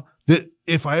saw that,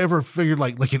 if I ever figured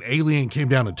like an alien came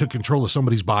down and took control of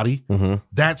somebody's body,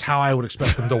 that's how I would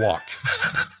expect them to walk.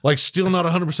 Like still not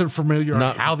 100% familiar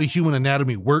on how the human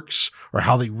anatomy works or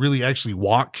how they really actually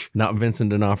walk. Not Vincent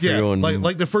D'Onofrio. Yeah,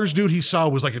 like the first dude he saw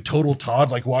was like a total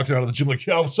Todd, like walking out of the gym like,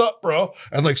 yeah, what's up, bro?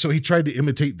 And like, so he tried to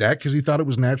imitate that because he thought it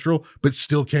was natural, but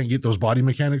still can't get those body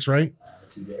mechanics right.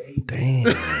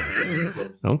 Damn.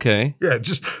 Okay. Yeah,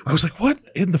 I was like, what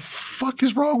in the fuck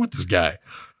is wrong with this guy?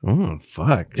 Oh,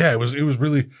 fuck. Yeah, it was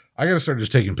really, I got to start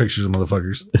just taking pictures of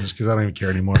motherfuckers just because I don't even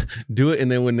care anymore. Do it,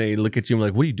 and then when they look at you, I'm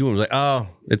like, what are you doing? I'm like, oh,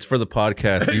 it's for the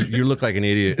podcast. You look like an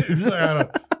idiot.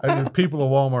 People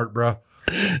of Walmart, bro.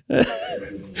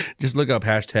 Just look up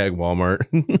hashtag Walmart.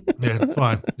 Yeah, it's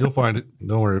fine. You'll find it.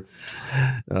 Don't worry.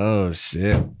 Oh,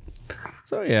 shit.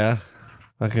 So, yeah.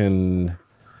 Fucking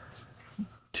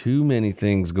too many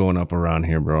things going up around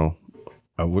here, bro.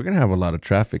 We're going to have a lot of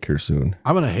traffic here soon.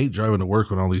 I'm going to hate driving to work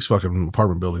when all these fucking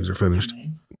apartment buildings are finished.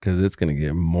 Because it's going to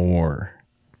get more.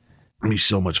 Be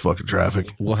so much fucking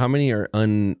traffic. Well, how many are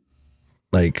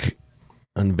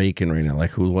unvacant right now?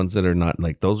 Like who ones that are not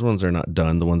like those ones are not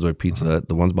done. The ones by Pizza Hut,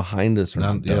 the ones behind us are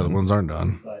not done. Yeah, the ones aren't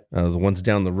done. The ones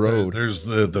down the road. There's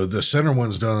the center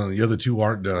one's done, and the other two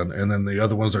aren't done, and then the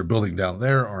other ones they're building down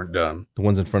there aren't done. The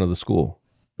ones in front of the school.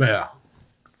 Yeah.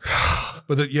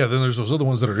 But then there's those other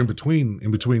ones that are in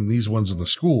between these ones in the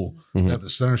school. Have the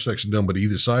center section done, but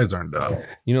either sides aren't done.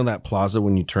 You know that plaza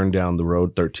when you turn down the road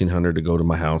 1300 to go to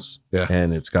my house? Yeah.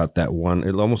 And it's got that one.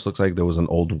 It almost looks like there was an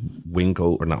old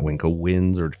Winco, or not Winco,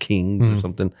 Winds or Kings or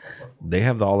something. They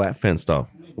have all that fenced off.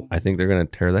 I think they're going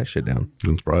to tear that shit down.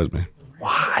 Doesn't surprise me.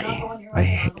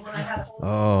 Why?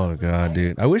 Oh, God,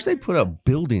 dude. I wish they put up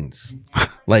buildings,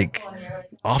 like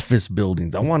office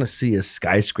buildings. I want to see a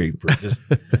skyscraper.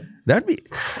 That'd be,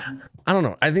 I don't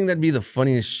know. I think that'd be the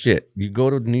funniest shit. You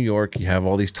go to New York, you have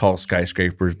all these tall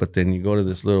skyscrapers, but then you go to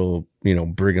this little,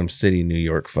 Brigham City, New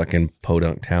York, fucking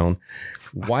podunk town.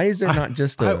 Why is there not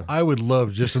just a... I would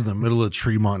love just in the middle of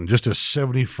Tremont, just a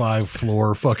 75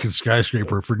 floor fucking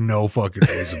skyscraper for no fucking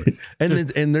reason.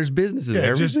 and there's businesses,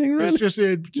 everything, right? Just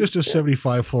a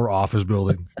 75 floor office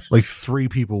building. Like 3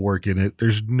 people work in it.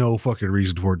 There's no fucking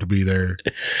reason for it to be there.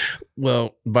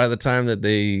 Well, by the time that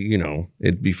they,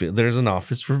 it'd be, there's an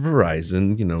office for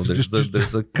Verizon,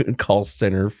 there's a call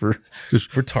center for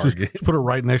Target. Just put it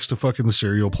right next to fucking the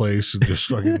cereal place and just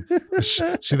fucking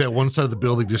see that one side of the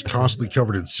building just constantly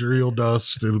covered in cereal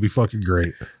dust. It'll be fucking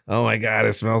great. Oh my God,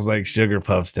 it smells like Sugar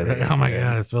Puffs today. Oh my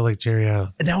God, it smells like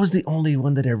Cheerios. And that was the only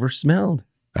one that ever smelled.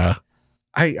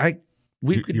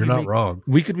 You're not wrong.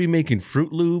 We could be making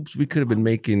Fruit Loops. We could have been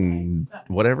making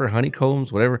whatever,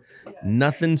 honeycombs, whatever.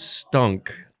 Nothing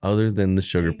stunk other than the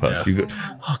Sugar Puffs. You go,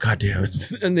 oh God damn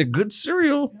it. And they're good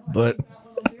cereal, but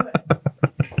I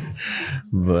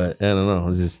don't know.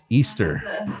 It's just Easter.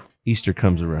 Easter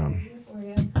comes around.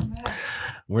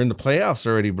 We're in the playoffs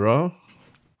already, bro.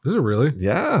 Is it really?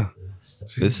 Yeah.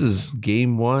 This is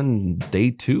game 1, day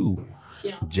 2.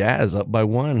 Jazz up by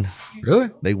 1. Really?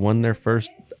 They won their first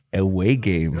away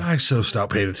game. I so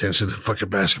stopped paying attention to fucking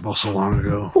basketball so long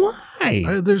ago.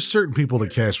 Why? There's certain people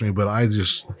that catch me, but I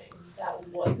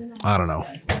don't know.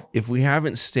 If we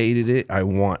haven't stated it, I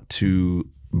want to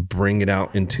bring it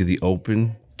out into the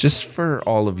open just for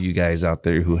all of you guys out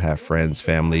there who have friends,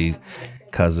 families,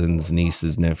 cousins,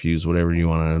 nieces, nephews, whatever you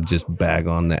want to just bag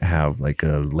on that have like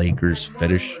a Lakers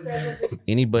fetish.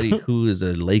 Anybody who is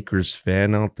a Lakers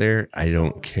fan out there, I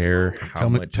don't care how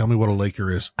much. Tell me what a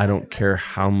Laker is. I don't care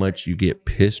how much you get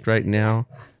pissed right now,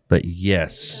 but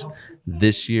yes,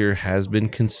 this year has been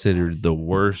considered the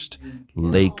worst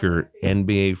Laker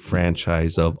NBA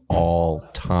franchise of all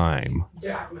time.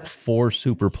 4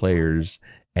 super players,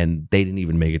 and they didn't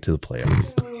even make it to the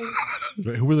playoffs.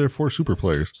 Who were their 4 super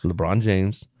players? LeBron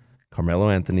James, Carmelo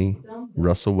Anthony,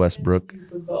 Russell Westbrook,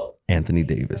 Anthony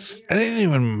Davis. I didn't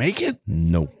even make it?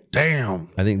 No. Damn.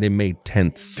 I think they made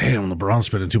 10th. Damn, LeBron's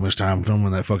spending too much time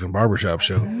filming that fucking barbershop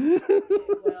show.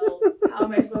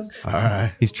 All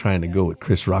right. He's trying to go with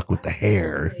Chris Rock with the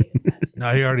hair.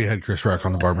 No, he already had Chris Rock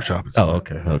on the barbershop.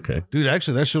 Okay. Dude,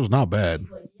 actually, that show's not bad.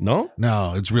 No?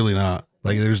 No, it's really not.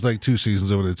 Like, there's like 2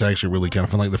 seasons of it. It's actually really kind of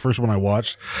fun. Like, the first one I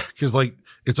watched, because like,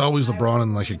 it's always LeBron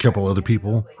and like a couple other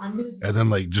people, and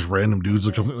then like just random dudes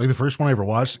will come. Like, the first one I ever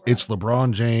watched, it's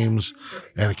LeBron James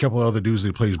and a couple of other dudes that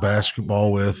he plays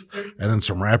basketball with, and then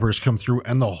some rappers come through,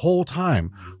 and the whole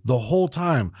time,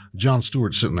 Jon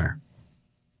Stewart's sitting there.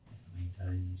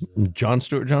 Jon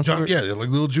Stewart? Yeah, like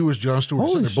little Jewish Jon Stewart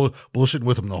sitting there bullshitting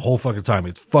with him the whole fucking time.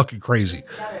 It's fucking crazy.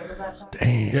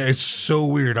 Damn. Yeah, it's so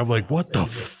weird. I'm like, what the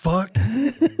fuck?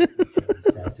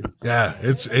 Yeah,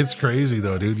 it's crazy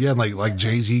though, dude. Yeah, like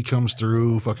Jay-Z comes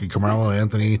through, fucking Carmelo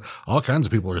Anthony, all kinds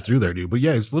of people are through there, dude. But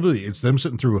yeah, it's them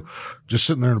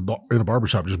sitting there in a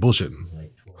barbershop just bullshitting.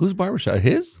 Whose barbershop?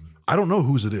 His? I don't know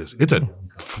whose it is. It's a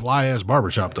fly ass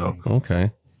barbershop though.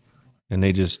 Okay. And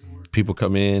people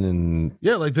come in and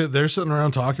yeah, like they're sitting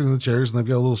around talking in the chairs, and they've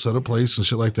got a little setup place and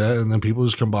shit like that, and then people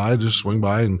just come by, just swing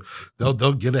by, and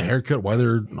they'll get a haircut while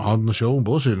they're on the show and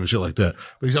bullshit and shit like that.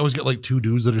 But he's always got like 2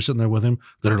 dudes that are sitting there with him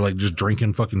that are like just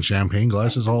drinking fucking champagne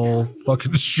glasses all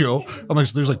fucking show. I'm like,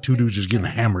 so there's like 2 dudes just getting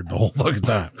hammered the whole fucking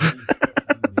time.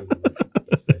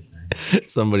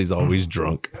 Somebody's always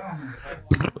drunk.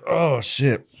 Oh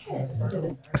shit.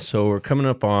 So we're coming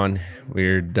up on,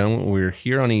 we're done. We're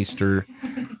here on Easter.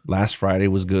 Last Friday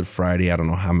was Good Friday. I don't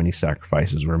know how many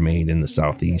sacrifices were made in the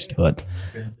Southeast, but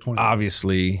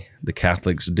obviously the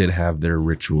Catholics did have their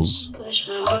rituals.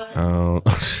 I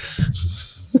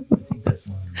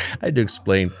had to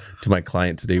explain to my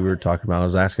client today. We were talking about, I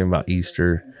was asking about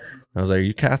Easter. I was like, are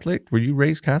you Catholic? Were you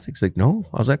raised Catholic? He's like, no,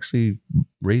 I was actually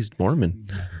raised Mormon.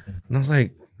 And I was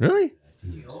like, really?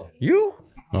 You?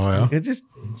 Oh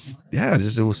yeah.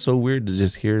 It was so weird to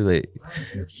just hear that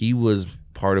he was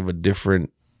part of a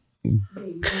different.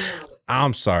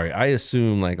 I'm sorry. I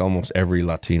assume like almost every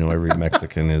Latino, every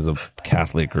Mexican is a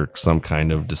Catholic or some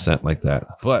kind of descent like that.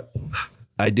 But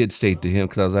I did state to him,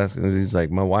 because I was asking, he's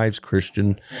like, my wife's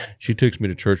Christian. She takes me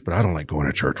to church, but I don't like going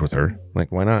to church with her. I'm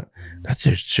like, why not? That's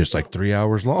just like 3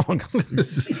 hours long.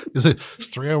 It's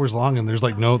 3 hours long, and there's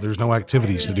no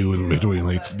activities to do in between.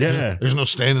 Like, Yeah. there's no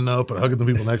standing up and hugging the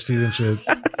people next to you and shit.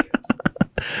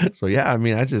 So yeah, I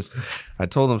mean, I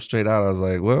told him straight out. I was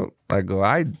like, well, I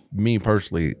don't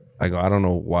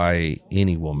know why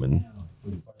any woman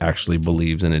actually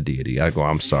believes in a deity. I go,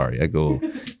 I'm sorry. I go,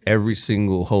 every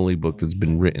single holy book that's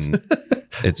been written,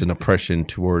 it's an oppression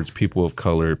towards people of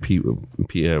color,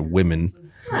 women,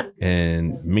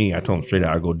 and me. I told him straight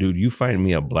out. I go, dude, you find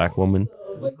me a black woman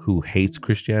who hates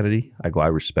Christianity. I go, I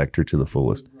respect her to the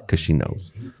fullest because she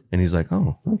knows. And he's like,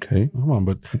 oh, okay. Come on,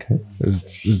 but Okay.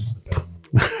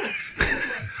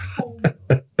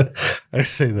 I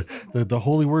say the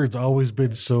holy word's always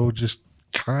been so just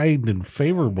kind and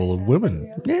favorable of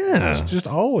women. Yeah. It's just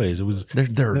always. It was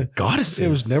They're goddesses. It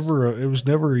was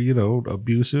never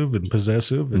abusive and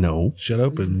possessive. And No. shut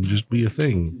up and just be a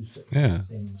thing. Yeah,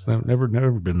 it's never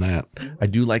been that. I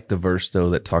do like the verse though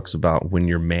that talks about when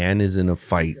your man is in a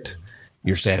fight,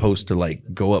 you're supposed to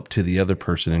like go up to the other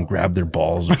person and grab their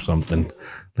balls or something.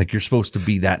 Like you're supposed to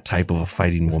be that type of a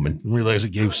fighting woman. I realize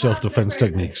it gave self-defense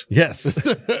techniques. Yes.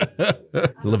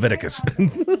 Leviticus.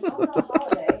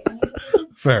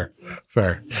 Fair.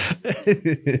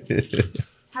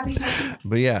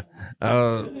 But yeah,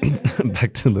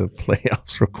 back to the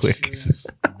playoffs real quick.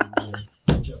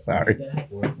 Sorry.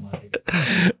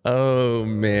 Oh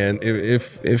man,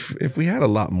 if we had a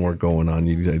lot more going on,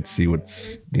 you'd see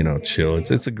what's chill.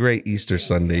 It's a great Easter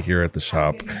Sunday here at the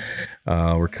shop.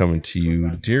 We're coming to you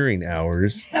during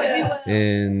hours,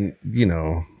 and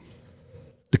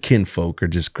the kinfolk are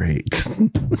just great.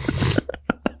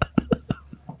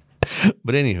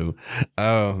 But anywho,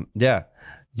 yeah,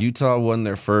 Utah won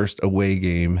their first away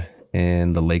game,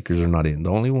 and the Lakers are not in. The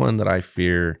only one that I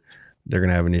fear they're going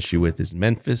to have an issue with is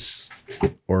Memphis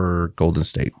or Golden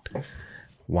State.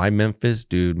 Why Memphis?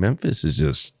 Dude, Memphis is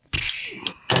just,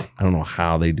 I don't know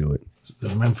how they do it.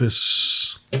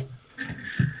 Memphis.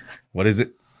 What is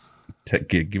it?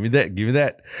 Give me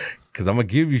that. Because I'm going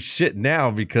to give you shit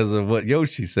now because of what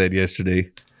Yoshi said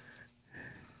yesterday.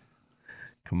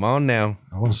 Come on now.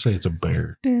 I want to say it's a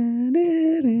bear. I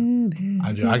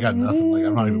got nothing. Like,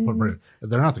 I'm not even putting.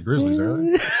 They're not the Grizzlies, are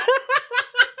they?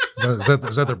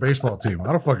 Is that their baseball team?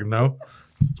 I don't fucking know.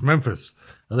 It's Memphis.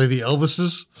 Are they the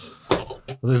Elvises? Are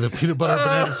they the peanut butter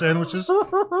banana sandwiches?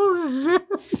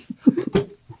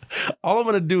 All I'm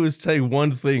going to do is tell you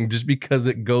one thing just because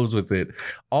it goes with it.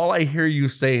 All I hear you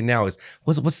saying now is,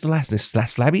 what's the last name?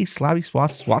 Slabby,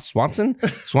 Swanson?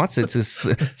 Swanson, it's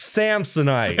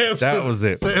Samsonite. That was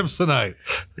it. Samsonite.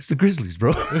 It's the Grizzlies,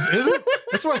 bro. Is it?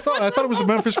 That's what I thought. I thought it was the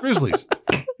Memphis Grizzlies.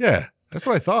 Yeah, that's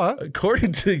what I thought.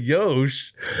 According to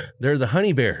Yosh, they're the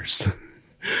Honey Bears.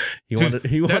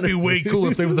 That'd be way cool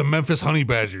if they were the Memphis Honey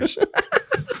Badgers.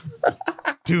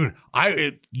 Dude,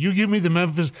 you give me the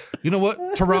Memphis. You know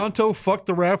what? Toronto, fuck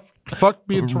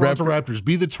being Toronto Raptors.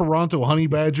 Be the Toronto Honey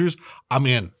Badgers. I'm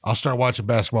in. I'll start watching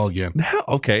basketball again.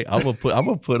 Okay, I'm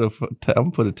gonna put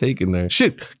a take in there.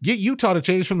 Shit, get Utah to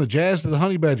change from the Jazz to the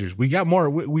Honey Badgers. We got more.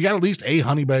 We got at least a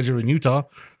Honey Badger in Utah.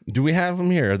 Do we have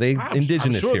them here? Are they indigenous?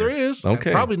 I'm sure here? there is.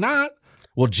 Okay, probably not.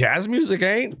 Well, jazz music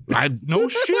ain't. No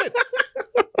shit.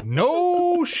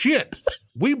 No shit.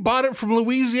 We bought it from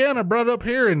Louisiana, brought it up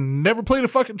here, and never played a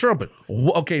fucking trumpet.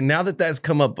 Okay, now that that's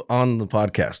come up on the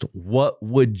podcast, what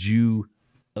would you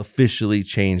officially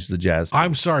change the jazz to?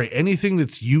 I'm sorry, anything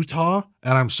that's Utah,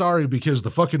 and I'm sorry because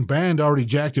the fucking band already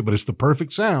jacked it, but it's the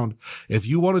perfect sound. If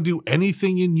you want to do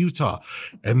anything in Utah,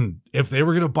 and if they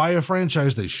were going to buy a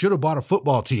franchise, they should have bought a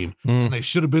football team, and they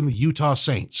should have been the Utah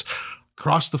Saints.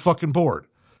 Across the fucking board.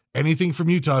 Anything from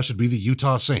Utah should be the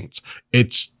Utah Saints.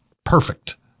 It's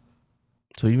perfect.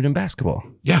 So even in basketball?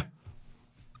 Yeah.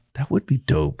 That would be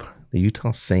dope. The Utah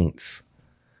Saints.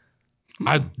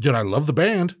 I love the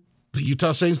band. The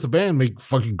Utah Saints, the band, make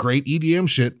fucking great EDM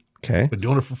shit. Okay. Been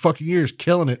doing it for fucking years,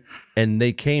 killing it. And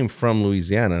they came from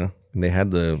Louisiana. And they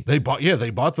had they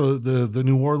bought the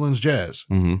New Orleans Jazz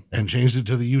and changed it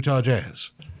to the Utah Jazz.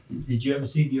 Did you ever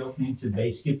see the opening to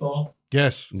basketball?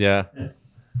 Yes. Yeah.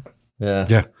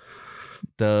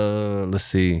 Let's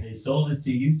see. They sold it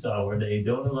to Utah where they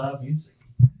don't allow music.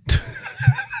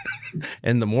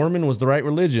 And the Mormon was the right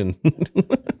religion.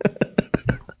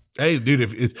 Hey, dude,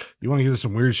 if you want to get into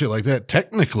some weird shit like that,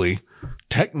 technically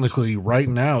technically right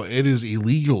now it is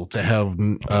illegal to have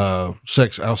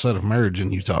sex outside of marriage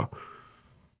in Utah.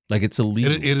 Like it's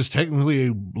illegal. It is technically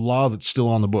a law that's still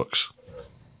on the books.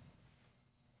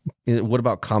 What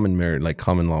about common marriage, like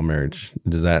common law marriage?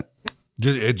 Does that?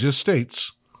 It just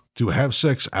states to have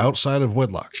sex outside of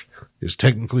wedlock is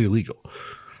technically illegal.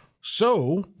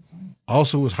 So,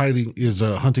 also is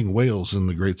hunting whales in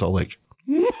the Great Salt Lake.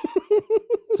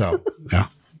 So, yeah.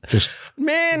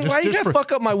 Why you gotta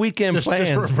fuck up my weekend plans,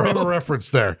 just for frame of bro? reference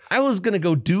there. I was gonna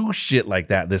go do shit like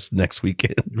that this next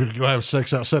weekend. You're going to go have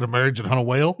sex outside of marriage and hunt a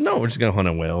whale? No, we're just gonna hunt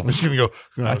a whale. I'm just going to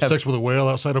go have sex with a whale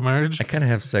outside of marriage? I kind of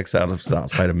have sex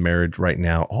outside of marriage right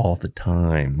now all the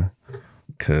time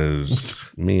because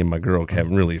me and my girl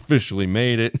haven't really officially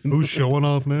made it. Who's showing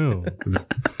off now?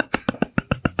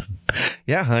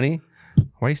 Yeah, honey.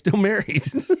 Why are you still married?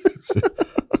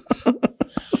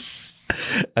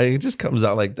 It just comes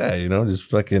out like that, just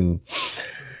fucking.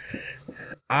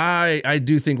 I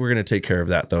do think we're going to take care of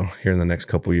that though here in the next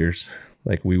couple years.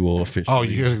 Like we will officially. Oh,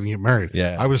 you guys are going to get married.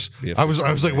 Yeah. I was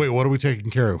like, wait, what are we taking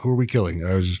care of? Who are we killing?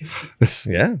 I was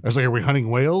like, are we hunting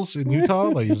whales in Utah?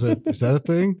 Like, is that a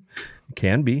thing?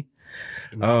 Can be.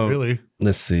 Not really.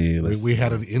 Let's see. We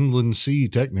had an inland sea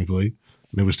technically,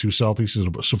 and it was too salty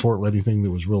to support anything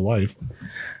that was real life.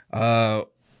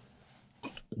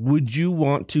 Would you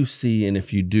want to see, and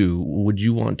if you do, would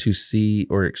you want to see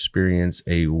or experience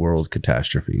a world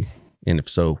catastrophe? And if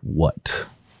so, what?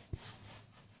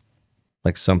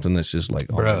 Like something that's just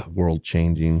like world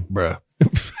changing. Bruh.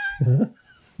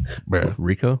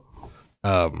 Rico?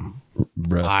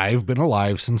 Bruh. I've been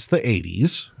alive since the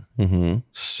 80s. Mm-hmm.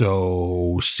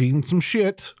 So seen some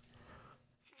shit.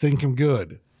 Think I'm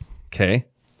good. Okay.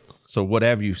 So what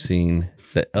have you seen?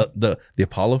 The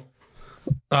Apollo?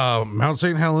 Mount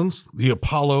St. Helens, the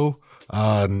Apollo,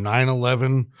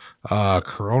 9/11,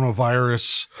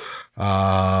 coronavirus,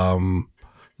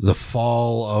 the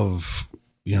fall of,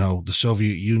 the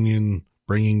Soviet Union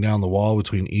bringing down the wall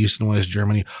between East and West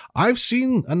Germany. I've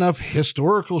seen enough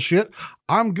historical shit.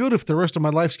 I'm good if the rest of my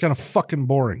life's kind of fucking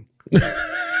boring.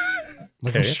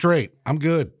 Like, I'm straight. I'm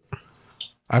good.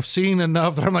 I've seen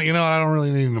enough that I'm like, I don't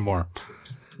really need anymore.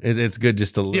 It's good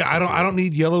just to I don't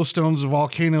need Yellowstone's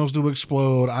volcanoes to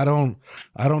explode. I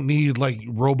don't need like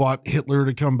robot Hitler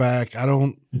to come back. I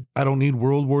don't need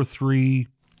World War III.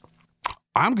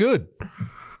 I'm good.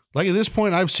 Like at this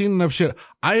point, I've seen enough shit.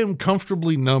 I am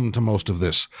comfortably numb to most of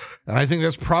this. And I think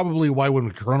that's probably why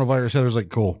when coronavirus hit, I was like,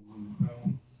 cool.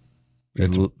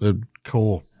 It's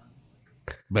cool.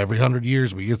 Every 100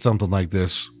 years we get something like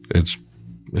this. It's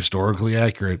historically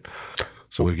accurate.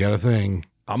 So we've got a thing.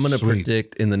 I'm going to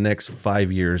predict in the next 5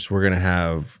 years, we're going to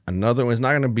have another one. It's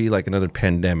not going to be like another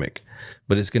pandemic,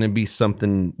 but it's going to be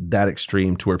something that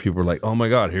extreme to where people are like, oh my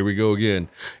God, here we go again.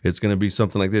 It's going to be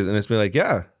something like this. And it's be like,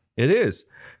 yeah, it is.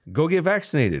 Go get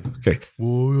vaccinated. Okay.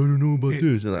 Well, I don't know about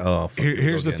this. And like,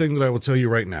 here's the thing that I will tell you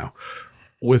right now.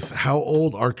 With how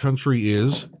old our country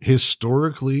is,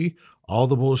 historically, all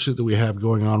the bullshit that we have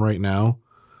going on right now,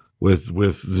 with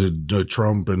the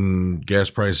Trump and gas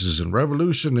prices and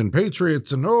revolution and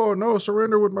patriots and no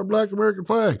surrender with my black American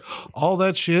flag. All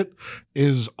that shit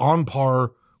is on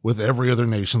par with every other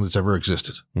nation that's ever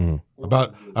existed. Mm-hmm.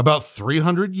 About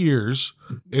 300 years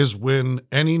is when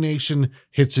any nation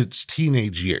hits its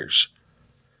teenage years.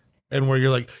 And where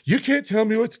you're like, you can't tell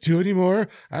me what to do anymore.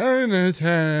 And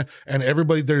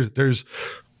everybody, there's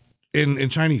in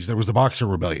Chinese, there was the Boxer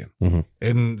Rebellion. Mm-hmm.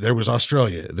 And there was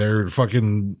Australia. They're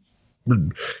fucking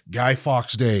Guy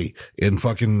Fawkes Day and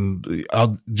fucking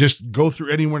just go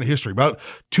through anywhere in history. About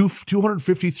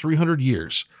 250, 300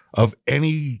 years of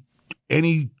any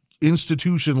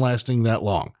institution lasting that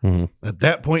long. Mm-hmm. At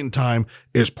that point in time,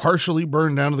 is partially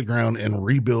burned down to the ground and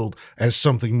rebuild as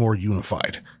something more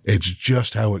unified. It's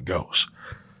just how it goes.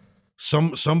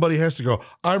 Somebody has to go,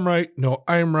 I'm right. No,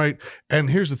 I'm right. And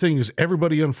here's the thing is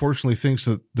everybody unfortunately thinks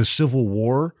that the Civil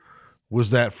War was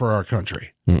that for our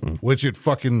country, which it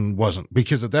fucking wasn't.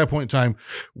 Because at that point in time,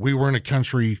 we were in a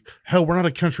country, hell, we're not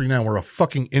a country now. We're a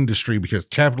fucking industry because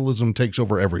capitalism takes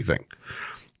over everything.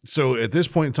 So at this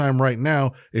point in time right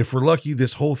now, if we're lucky,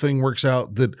 this whole thing works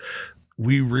out that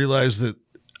we realize that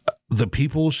the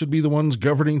people should be the ones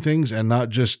governing things and not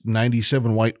just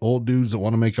 97 white old dudes that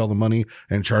want to make all the money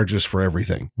and charge us for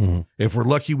everything. Mm-hmm. If we're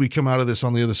lucky, we come out of this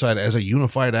on the other side as a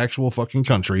unified actual fucking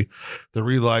country that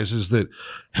realizes that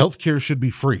healthcare should be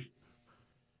free.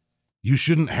 You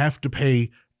shouldn't have to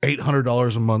pay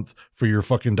 $800 a month for your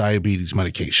fucking diabetes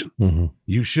medication. Mm-hmm.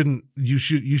 You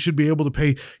should be able to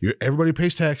pay. Everybody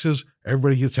pays taxes.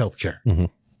 Everybody gets healthcare. Mm-hmm.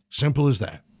 Simple as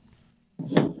that.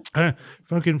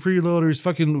 Fucking freeloaders,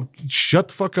 fucking shut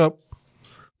the fuck up.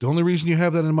 The only reason you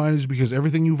have that in mind is because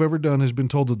everything you've ever done has been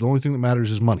told that the only thing that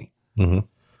matters is money. Mm-hmm.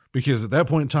 Because at that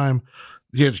point in time,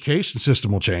 the education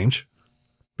system will change.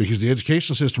 Because the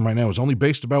education system right now is only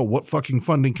based about what fucking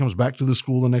funding comes back to the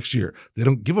school the next year. They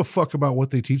don't give a fuck about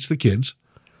what they teach the kids.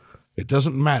 It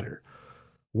doesn't matter.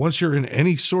 Once you're in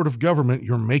any sort of government,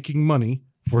 you're making money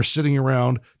for sitting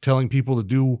around telling people to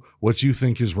do what you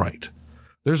think is right.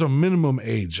 There's a minimum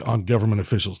age on government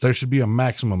officials. There should be a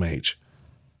maximum age.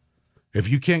 If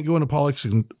you can't go into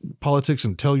politics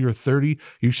until you're 30,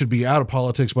 you should be out of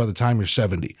politics by the time you're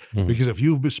 70. Mm-hmm. Because if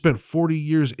you've spent 40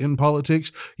 years in politics,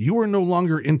 you are no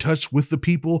longer in touch with the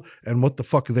people and what the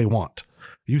fuck they want.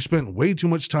 You spent way too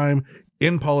much time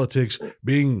in politics,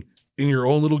 being in your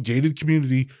own little gated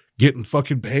community, getting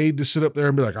fucking paid to sit up there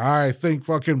and be like, I think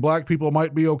fucking black people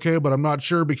might be okay, but I'm not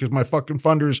sure because my fucking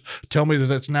funders tell me that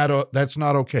that's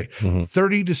not okay. Mm-hmm.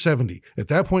 30 to 70. At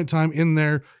that point in time in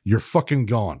there, you're fucking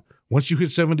gone. Once you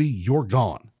hit 70, you're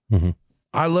gone. Mm-hmm.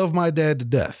 I love my dad to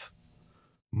death.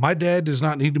 My dad does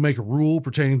not need to make a rule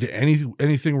pertaining to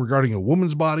anything regarding a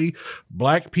woman's body,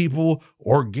 black people,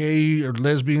 or gay or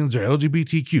lesbians or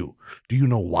LGBTQ. Do you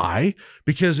know why?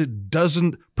 Because it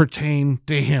doesn't pertain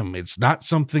to him. It's not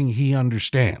something he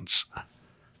understands.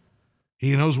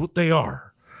 He knows what they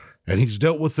are. And he's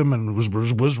dealt with them and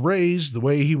was raised the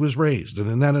way he was raised and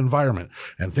in that environment.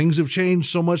 And things have changed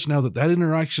so much now that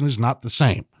interaction is not the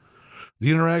same. The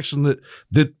interaction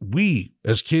that we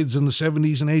as kids in the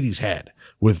 70s and 80s had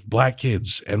with black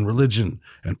kids and religion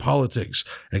and politics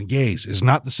and gays is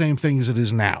not the same thing as it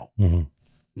is now. Mm-hmm.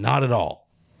 Not at all.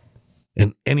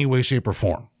 In any way, shape, or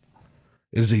form.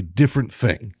 It is a different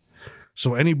thing.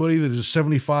 So anybody that is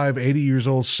 75, 80 years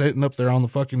old sitting up there on the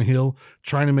fucking hill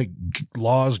trying to make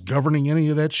laws governing any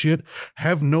of that shit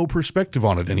have no perspective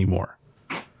on it anymore.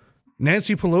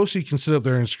 Nancy Pelosi can sit up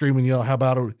there and scream and yell, how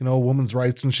about, women's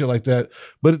rights and shit like that.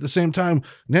 But at the same time,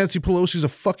 Nancy Pelosi's a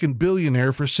fucking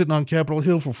billionaire for sitting on Capitol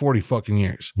Hill for 40 fucking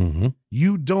years. Mm-hmm.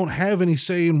 You don't have any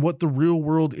say in what the real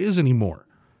world is anymore.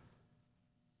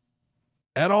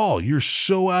 At all. You're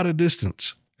so out of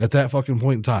distance at that fucking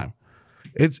point in time.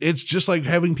 It's just like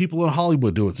having people in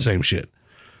Hollywood do it the same shit.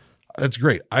 That's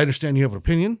great. I understand you have an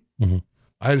opinion. Mm-hmm.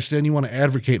 I understand you want to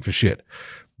advocate for shit.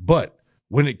 But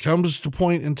when it comes to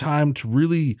point in time to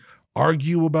really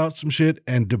argue about some shit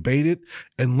and debate it,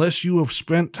 unless you have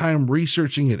spent time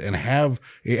researching it and have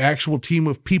an actual team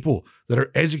of people that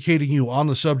are educating you on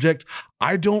the subject,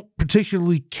 I don't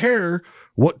particularly care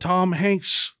what Tom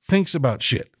Hanks thinks about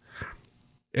shit.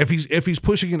 If he's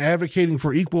pushing and advocating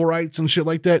for equal rights and shit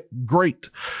like that, great.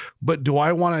 But do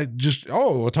I want to just,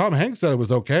 Tom Hanks said it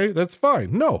was okay, that's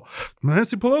fine. No.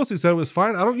 Nancy Pelosi said it was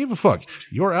fine. I don't give a fuck.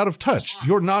 You're out of touch.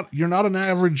 You're not an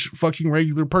average fucking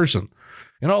regular person.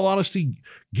 In all honesty,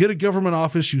 get a government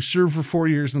office, you serve for 4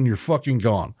 years, then you're fucking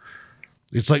gone.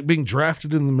 It's like being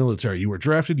drafted in the military. You were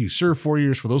drafted, you served 4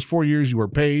 years. For those 4 years, you were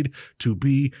paid to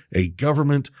be a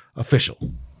government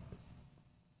official.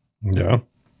 Yeah.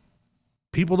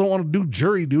 People don't want to do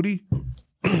jury duty.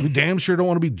 We damn sure don't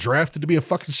want to be drafted to be a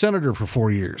fucking senator for 4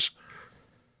 years.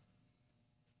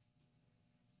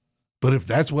 But if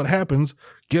that's what happens,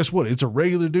 guess what? It's a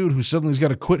regular dude who suddenly's got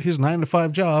to quit his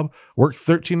 9-to-5 job, work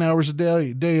 13 hours a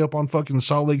day up on fucking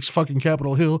Salt Lake's fucking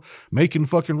Capitol Hill, making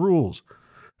fucking rules.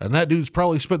 And that dude's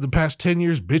probably spent the past 10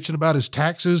 years bitching about his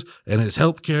taxes and his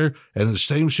health care and the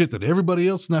same shit that everybody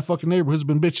else in that fucking neighborhood's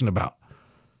been bitching about.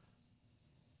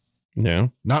 Yeah.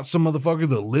 Not some motherfucker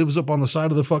that lives up on the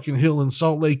side of the fucking hill in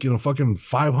Salt Lake in a fucking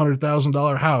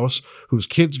 $500,000 house whose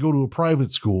kids go to a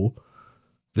private school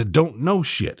that don't know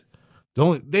shit.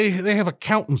 They have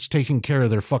accountants taking care of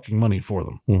their fucking money for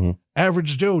them. Mm-hmm.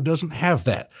 Average Joe doesn't have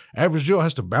that. Average Joe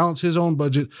has to balance his own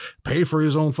budget, pay for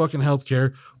his own fucking health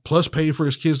care, plus pay for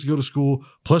his kids to go to school,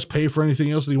 plus pay for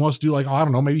anything else that he wants to do, like, I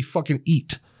don't know, maybe fucking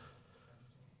eat.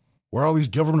 Where all these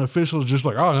government officials just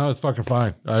like, oh, no, it's fucking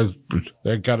fine.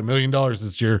 They got $1 million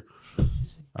this year.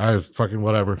 I fucking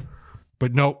whatever.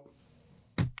 But nope.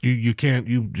 You can't,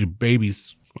 you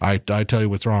babies. I tell you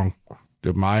what's wrong.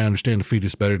 I understand the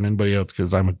fetus better than anybody else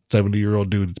because I'm a 70-year-old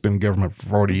dude that's been in government for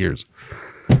 40 years.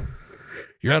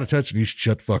 You're out of touch and you should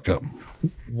shut the fuck up.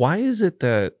 Why is it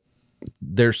that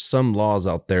there's some laws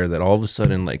out there that all of a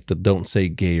sudden, like the don't say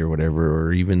gay or whatever,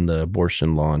 or even the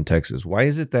abortion law in Texas, why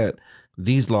is it that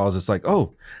these laws, it's like,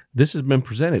 oh, this has been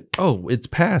presented. Oh, it's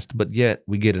passed. But yet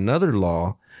we get another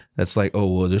law that's like, oh,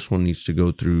 well, this one needs to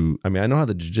go through. I mean, I know how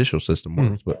the judicial system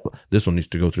works, but this one needs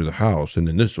to go through the House, and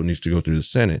then this one needs to go through the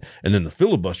Senate, and then the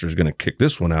filibuster is going to kick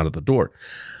this one out of the door.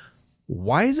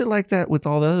 Why is it like that with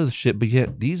all the other shit? But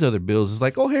yet these other bills is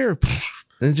like, oh, here,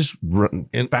 and just run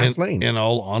fast lane. In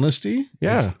all honesty,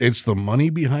 Yeah. it's the money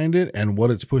behind it and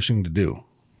what it's pushing to do.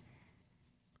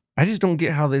 I just don't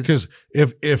get how they. Because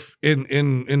if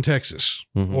in Texas,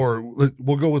 Mhm. or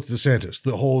we'll go with DeSantis,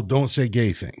 the whole "don't say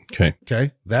gay" thing.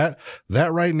 Okay. That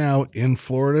right now in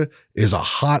Florida is a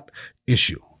hot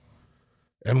issue,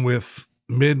 and with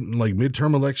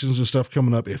midterm elections and stuff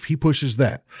coming up, if he pushes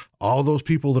that, all those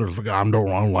people that are like, I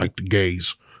don't like the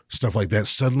gays, stuff like that,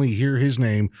 suddenly hear his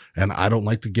name and I don't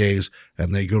like the gays,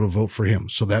 and they go to vote for him.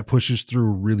 So that pushes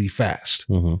through really fast.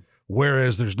 Mm-hmm.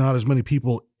 Whereas there's not as many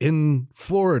people in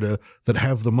Florida that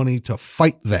have the money to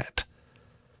fight that.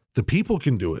 The people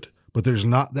can do it, but there's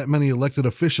not that many elected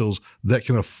officials that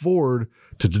can afford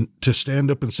to stand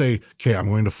up and say, okay, I'm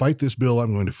going to fight this bill.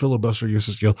 I'm going to filibuster against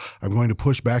this bill. I'm going to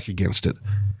push back against it.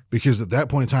 Because at that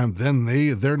point in time, then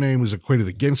their name is equated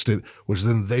against it, which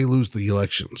then they lose the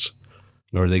elections.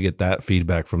 Or they get that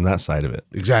feedback from that side of it.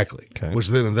 Exactly. Okay. Which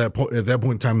then at that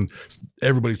point in time,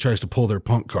 everybody tries to pull their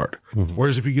punk card. Mm-hmm.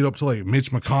 Whereas if you get up to like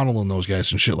Mitch McConnell and those guys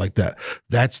and shit like that,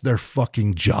 that's their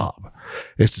fucking job.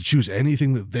 Is to choose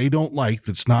anything that they don't like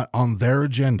that's not on their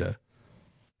agenda.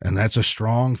 And that's a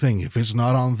strong thing. If it's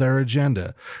not on their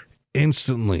agenda,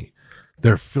 instantly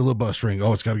they're filibustering.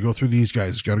 Oh, it's got to go through these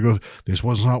guys. It's got to go. This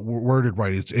was not worded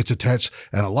right. It's attached.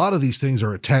 And a lot of these things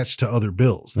are attached to other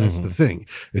bills. That's the thing,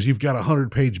 is you've got a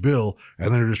 100-page bill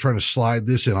and they're just trying to slide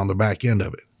this in on the back end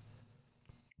of it.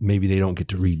 Maybe they don't get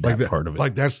to read that part of it.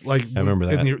 Like that's like, I remember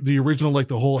that. in the original, like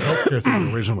the whole healthcare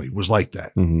thing originally was like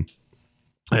that. Mm-hmm.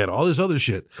 They had all this other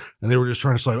shit and they were just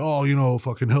trying to slide,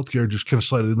 fucking healthcare, just kind of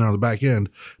slide it in there on the back end.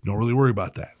 Don't really worry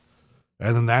about that.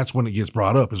 And then that's when it gets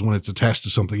brought up, is when it's attached to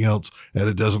something else and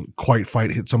it doesn't quite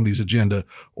hit somebody's agenda.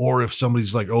 Or if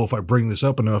somebody's like, oh, if I bring this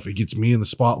up enough, it gets me in the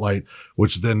spotlight,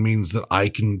 which then means that I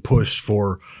can push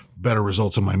for better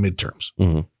results in my midterms.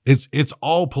 Mm-hmm. It's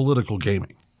all political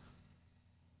gaming.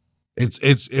 It's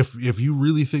if you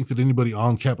really think that anybody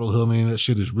on Capitol Hill and any of that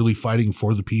shit is really fighting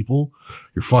for the people,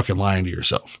 you're fucking lying to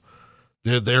yourself.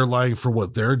 They're lying for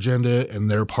what their agenda and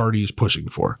their party is pushing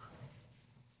for.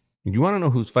 You want to know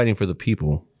who's fighting for the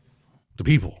people? The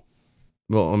people.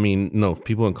 Well, I mean, no,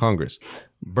 people in Congress.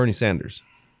 Bernie Sanders.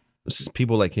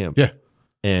 People like him. Yeah.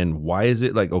 And why is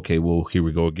it like, okay, well, here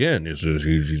we go again.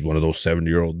 He's one of those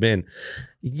 70-year-old men.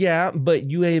 Yeah, but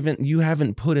you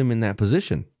haven't put him in that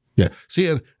position. Yeah.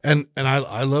 See, and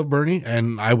I love Bernie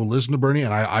and I will listen to Bernie,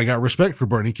 and I got respect for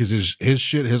Bernie because his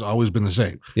shit has always been the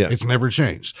same. Yeah. It's never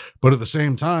changed. But at the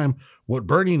same time, what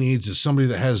Bernie needs is somebody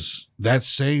that has that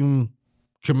same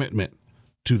commitment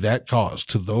to that cause,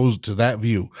 to that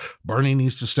view. Bernie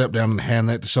needs to step down and hand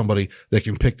that to somebody that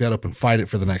can pick that up and fight it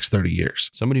for the next 30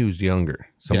 years. Somebody who's younger.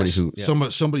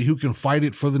 Somebody who can fight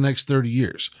it for the next 30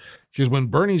 years. Because when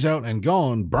Bernie's out and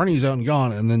gone,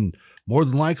 and then more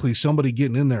than likely somebody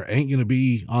getting in there ain't going to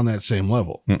be on that same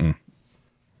level. Mm-mm.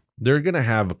 They're going to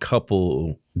have a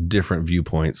couple different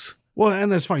viewpoints. Well,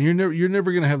 and that's fine. You're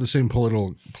never going to have the same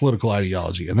political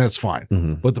ideology, and that's fine.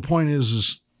 Mm-hmm. But the point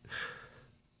is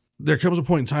there comes a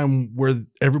point in time where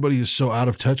everybody is so out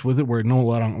of touch with it where it no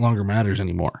longer matters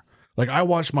anymore. Like I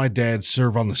watched my dad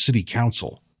serve on the city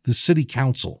council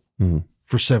Mm-hmm.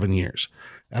 for 7 years.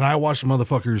 And I watched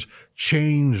motherfuckers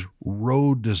change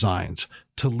road designs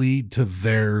to lead to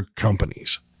their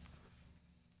companies.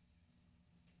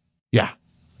 Yeah.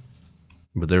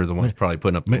 But they're the ones probably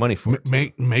putting up the money for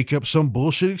it. Make up some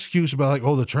bullshit excuse about like,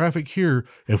 oh, the traffic here,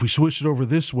 if we switch it over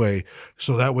this way,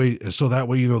 so that way,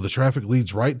 the traffic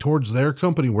leads right towards their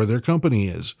company, where their company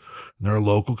is. And they're a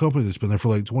local company that's been there for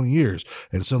like 20 years.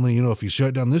 And suddenly, if you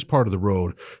shut down this part of the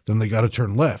road, then they got to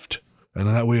turn left. And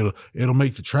then that way it'll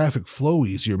make the traffic flow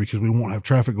easier because we won't have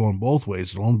traffic going both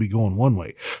ways. It'll only be going one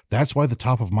way. That's why the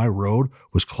top of my road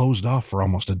was closed off for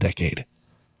almost a decade.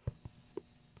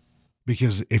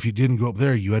 Because if you didn't go up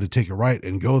there, you had to take a right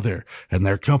and go there. And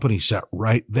their company sat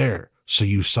right there. So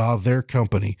you saw their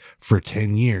company for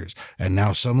 10 years. And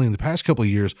now suddenly in the past couple of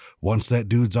years, once that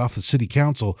dude's off the city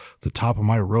council, the top of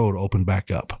my road opened back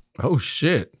up. Oh,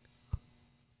 shit.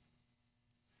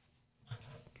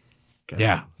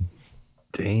 Yeah.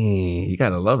 Dang, you got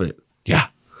to love it. Yeah.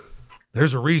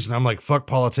 There's a reason I'm like, fuck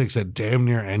politics at damn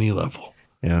near any level.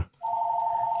 Yeah.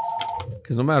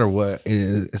 Because no matter what,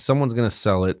 someone's going to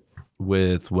sell it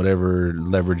with whatever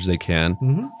leverage they can.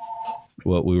 Mm-hmm.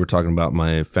 What we were talking about,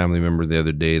 my family member the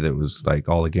other day that was like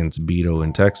all against Beto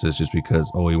in Texas just because,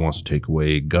 he wants to take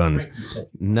away guns.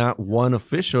 Not one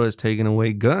official has taken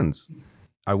away guns.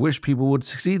 I wish people would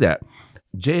see that.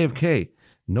 JFK,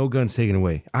 no guns taken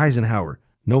away. Eisenhower,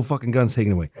 no fucking guns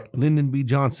taken away. Lyndon B.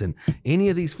 Johnson, any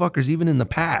of these fuckers, even in the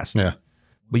past. Yeah.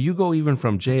 But you go even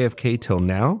from JFK till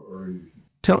now,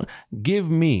 Give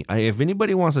me, if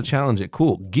anybody wants to challenge it,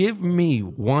 cool. Give me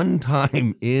one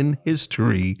time in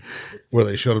history Where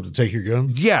they showed up to take your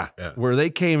guns? Yeah, where they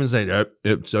came and said,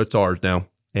 it's ours now.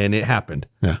 And it happened.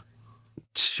 Yeah.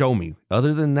 Show me.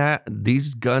 Other than that,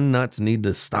 these gun nuts need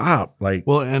to stop. Like,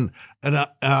 Well, and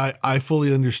I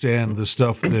fully understand the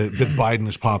stuff that Biden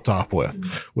has popped off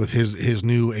with his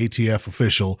new ATF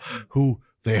official, who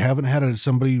they haven't had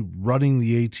somebody running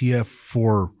the ATF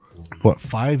for,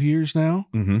 5 years now?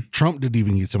 mm-hmm. Trump didn't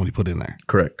even get somebody put in there.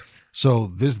 Correct. So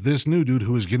this new dude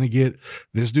who is going to get,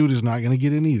 this dude is not going to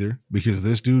get in either, because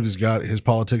this dude has got his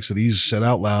politics that he's said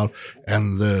out loud,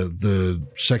 and the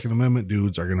Second Amendment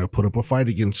dudes are going to put up a fight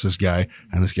against this guy,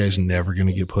 and this guy's never going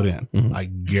to get put in. Mm-hmm. I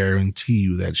guarantee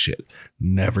you that shit.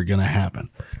 Never going to happen.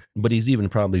 But he's even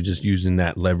probably just using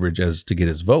that leverage as to get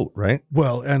his vote, right?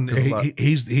 Well, and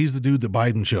he's the dude that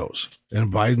Biden chose, and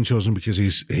Biden chose him because he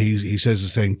says the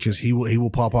same, because he will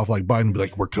pop off like Biden and be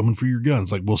like, "We're coming for your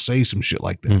guns," like we'll say some shit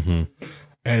like that. Mm-hmm.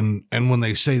 And when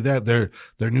they say that, their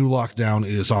new lockdown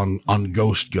is on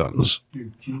ghost guns,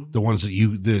 the ones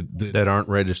That aren't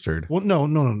registered. well, no.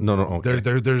 Okay.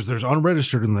 There's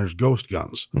unregistered and there's ghost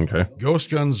guns. Okay.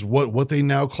 Ghost guns, what they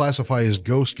now classify as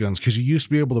ghost guns, because you used to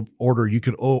be able to order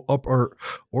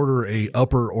order a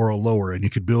upper or a lower, and you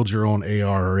could build your own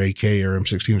AR or AK or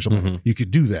M16 or something. Mm-hmm. You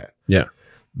could do that. Yeah.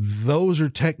 Those are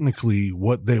technically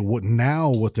what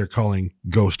they're calling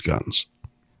ghost guns.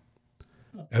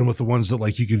 And with the ones that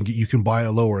like you can buy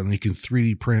a lower and you can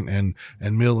 3D print and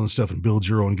mill and stuff and build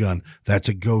your own gun, that's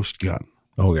a ghost gun.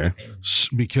 Okay.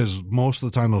 Because most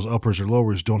of the time those uppers or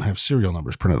lowers don't have serial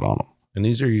numbers printed on them. And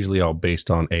these are usually all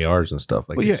based on ARs and stuff.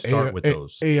 Like, Well, yeah, start with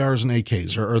those. ARs and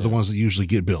AKs are the ones that usually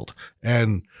get built.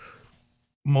 And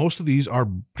most of these are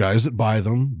guys that buy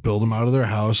them, build them out of their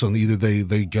house, and either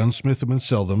they gunsmith them and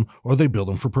sell them, or they build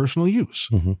them for personal use.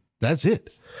 Mm-hmm. That's it.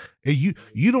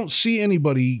 You don't see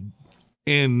anybody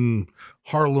in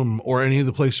Harlem or any of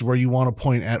the places where you want to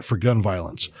point at for gun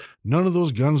violence. None of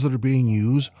those guns that are being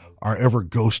used are ever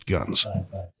ghost guns.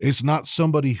 It's not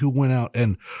somebody who went out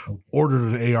and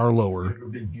ordered an AR lower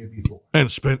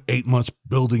and spent 8 months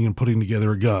building and putting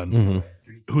together a gun, Mm-hmm.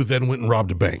 who then went and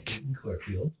robbed a bank.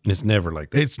 It's never like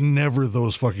that. It's never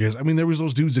those fucking guys. I mean, there was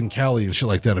those dudes in Cali and shit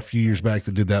like that a few years back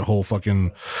that did that whole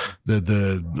fucking it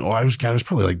was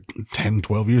probably like 10,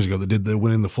 12 years ago that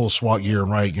went in the full SWAT gear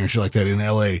and riot gear and shit like that in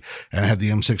LA, and had the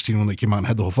M16 when they came out and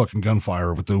had the whole fucking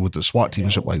gunfire with the SWAT team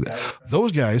and shit like that.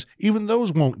 Those guys, even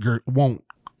those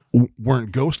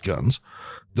weren't ghost guns.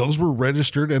 Those were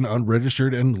registered and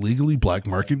unregistered and legally black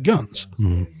market guns.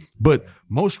 Mm-hmm. But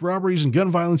most robberies and gun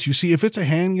violence you see, if it's a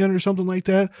handgun or something like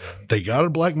that, they got a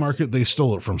black market, they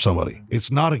stole it from somebody.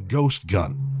 It's not a ghost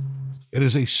gun. It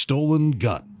is a stolen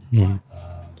gun.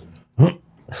 Mm-hmm.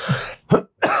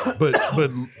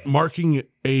 But marking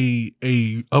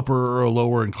a upper or a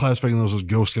lower and classifying those as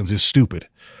ghost guns is stupid.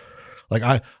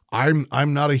 Like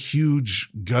I'm not a huge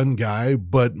gun guy,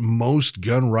 but most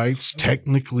gun rights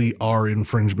technically are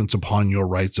infringements upon your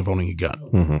rights of owning a gun.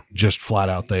 Mm-hmm. Just flat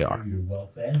out they are.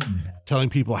 Telling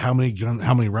people how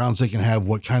many rounds they can have,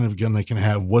 what kind of gun they can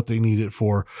have, what they need it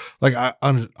for. Like I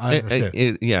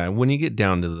understand. Yeah, when you get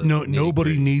down to the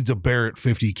Nobody needs a Barrett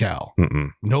 50 cal.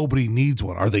 Mm-mm. Nobody needs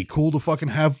one. Are they cool to fucking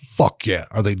have? Fuck yeah.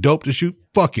 Are they dope to shoot?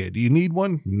 Fuck yeah. Do you need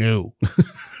one? No.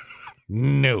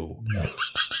 No.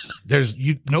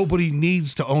 Nobody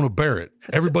needs to own a Barrett.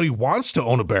 Everybody wants to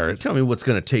own a Barrett. Tell me what's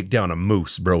gonna take down a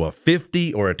moose, bro. A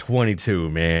 50 or a 22,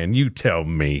 man? You tell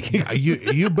me.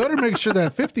 You better make sure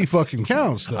that 50 fucking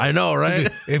counts, though. I know, right?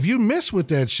 If you miss with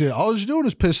that shit, all you're doing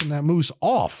is pissing that moose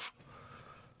off.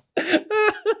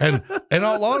 And in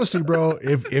all honesty, bro,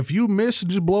 if you miss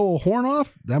and just blow a horn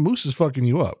off, that moose is fucking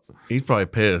you up. He's probably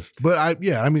pissed. But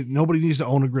I mean, nobody needs to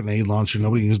own a grenade launcher.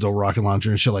 Nobody needs to own a rocket launcher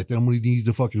and shit like that. Nobody needs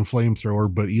a fucking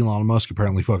flamethrower, but Elon Musk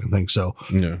apparently fucking thinks so.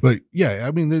 Yeah. But yeah,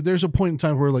 I mean, there's a point in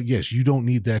time where like, yes, you don't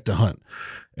need that to hunt.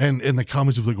 And in the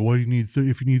comments of like, why do you need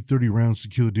if you need 30 rounds to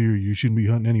kill a deer, you shouldn't be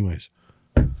hunting anyways.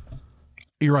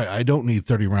 You're right. I don't need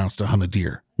 30 rounds to hunt a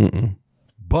deer. Mm-mm.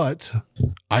 But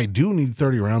I do need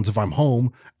 30 rounds if I'm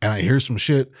home and I hear some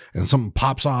shit and something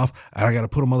pops off and I got to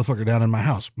put a motherfucker down in my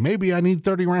house. Maybe I need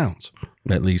 30 rounds.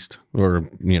 At least. Or,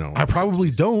 I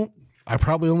probably don't. I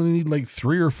probably only need like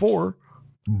 3 or 4.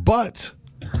 But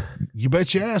you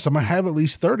bet your ass I'm going to have at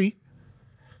least 30.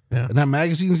 Yeah. And that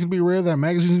magazine's going to be rare. That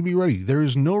magazine's going to be ready. There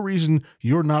is no reason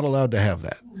you're not allowed to have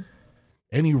that.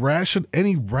 Any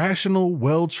rational,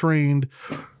 well-trained,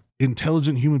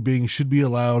 intelligent human being should be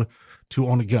allowed to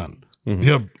own a gun. Mm-hmm.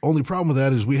 The only problem with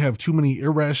that is we have too many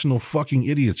irrational fucking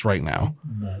idiots right now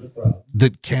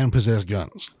that can possess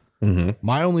guns.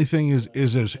 My only thing is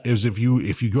if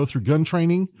you go through gun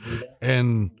training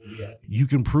and you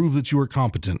can prove that you are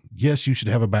competent, yes, you should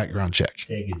have a background check.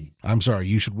 I'm sorry,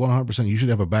 you should 100%. You should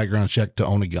have a background check to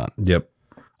own a gun. Yep.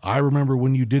 I remember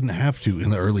when you didn't have to in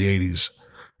the early 80s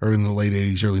or in the late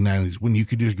 80s, early 90s, when you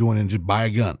could just go in and just buy a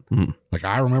gun. Like,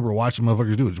 I remember watching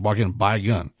motherfuckers do it. Just walk in and buy a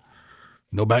gun.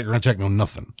 No background check, no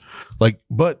nothing. Like,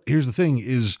 but here's the thing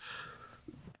is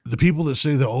the people that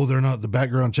say that, oh, they're not, the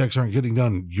background checks aren't getting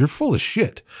done. You're full of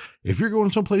shit. If you're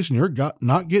going someplace and you're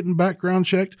not getting background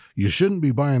checked, you shouldn't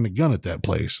be buying a gun at that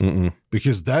place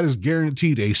because that is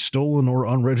guaranteed a stolen or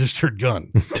unregistered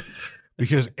gun.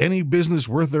 Because any business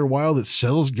worth their while that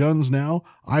sells guns now,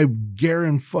 I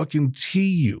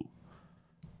guarantee you,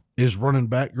 is running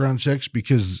background checks,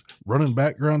 because running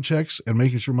background checks and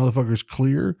making sure motherfuckers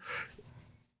clear.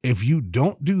 If you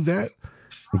don't do that,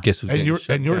 guess who's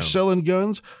you're selling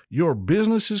guns, your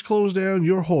business is closed down,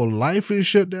 your whole life is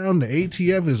shut down, the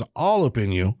ATF is all up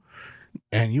in you,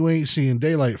 and you ain't seeing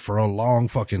daylight for a long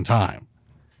fucking time.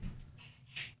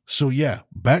 So yeah,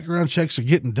 background checks are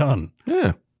getting done.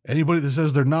 Yeah. Anybody that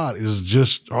says they're not is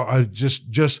just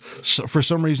for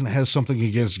some reason has something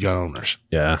against gun owners.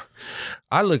 Yeah.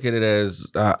 I look at it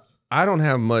as I don't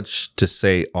have much to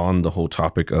say on the whole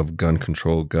topic of gun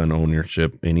control, gun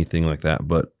ownership, anything like that.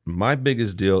 But my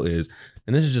biggest deal is,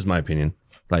 and this is just my opinion,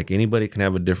 like anybody can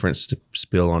have a different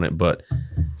spill on it, but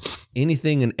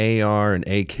anything an AR, an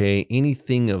AK,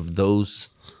 anything of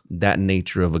that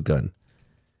nature of a gun,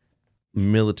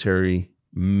 military,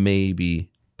 maybe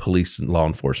police and law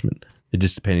enforcement, it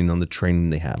just depending on the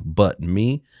training they have. But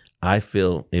me, I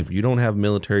feel if you don't have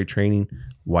military training,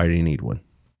 why do you need one?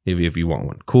 If you want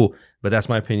one, cool. But that's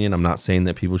my opinion. I'm not saying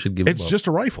that people should give it. It's just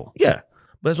a rifle. Yeah.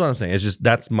 But that's what I'm saying. It's just,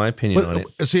 that's my opinion on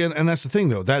it. See, and that's the thing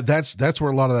though, that's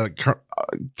where a lot of that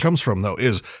comes from though,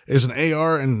 is an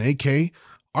AR and an AK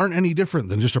aren't any different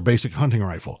than just a basic hunting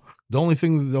rifle. The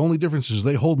only difference is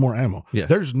they hold more ammo. Yeah.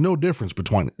 There's no difference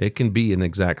between it. It can be an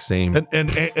exact same.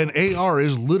 And an AR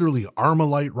is literally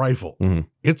Armalite rifle.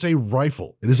 It's a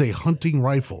rifle. It is a hunting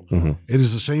rifle. It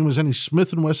is the same as any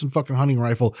Smith & Wesson fucking hunting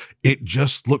rifle. It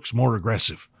just looks more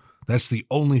aggressive. That's the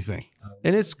only thing.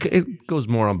 And it goes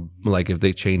more on like if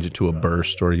they change it to a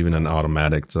burst or even an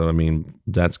automatic. So, I mean,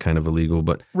 that's kind of illegal.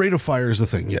 But rate of fire is the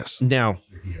thing, yes. Now,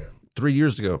 3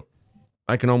 years ago,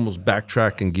 I can almost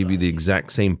backtrack and give you the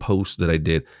exact same post that I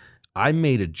did. I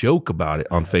made a joke about it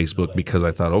on Facebook because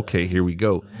I thought, okay, here we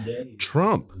go.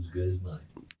 Trump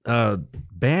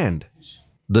banned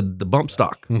the bump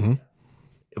stock.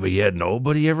 But yet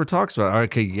nobody ever talks about it.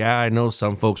 Okay, yeah, I know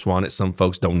some folks want it. Some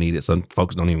folks don't need it. Some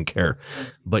folks don't even care.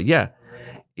 But yeah,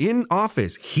 in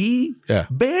office, he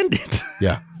banned it.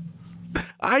 Yeah.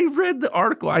 I read the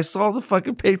article. I saw the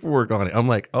fucking paperwork on it. I'm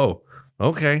like, oh,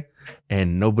 okay.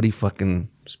 And nobody fucking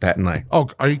spat an eye. Oh,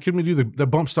 are you kidding me, dude? The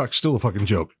bump stock's still a fucking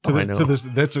joke. I know.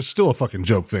 That's still a fucking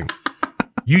joke thing.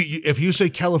 You if you say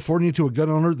California to a gun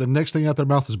owner, the next thing out their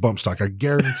mouth is bump stock. I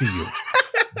guarantee you.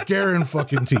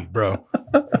 Guarantee, bro.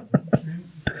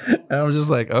 And I was just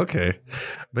like, okay.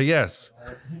 But yes,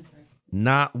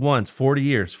 not once,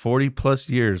 40 plus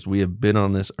years we have been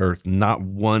on this earth. Not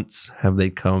once have they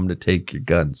come to take your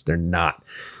guns. They're not.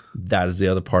 That is the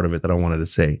other part of it that I wanted to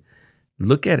say.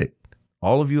 Look at it.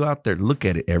 All of you out there, look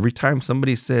at it. Every time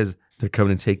somebody says they're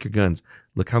coming to take your guns,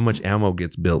 look how much ammo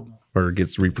gets built or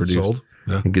gets reproduced. Sold.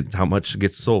 Yeah. And how much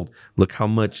gets sold. Look how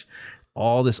much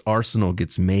all this arsenal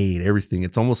gets made, everything.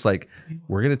 It's almost like,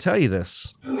 we're going to tell you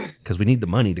this because we need the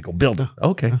money to go build it.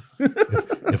 Okay.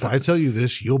 If I tell you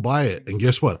this, you'll buy it. And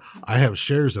guess what? I have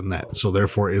shares in that. So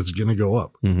therefore, it's going to go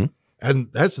up. And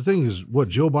that's the thing is what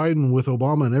Joe Biden with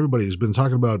Obama and everybody has been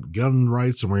talking about gun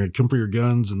rights and we're going to come for your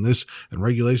guns and this and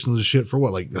regulations and shit for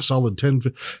what? Like a solid 10.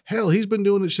 Hell, he's been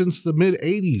doing it since the mid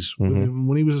 80s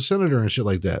when he was a senator and shit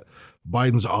like that.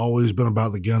 Biden's always been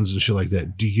about the guns and shit like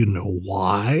that. Do you know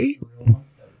why?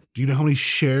 Do you know how many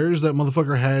shares that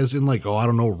motherfucker has in like, I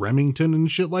don't know, Remington and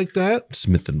shit like that?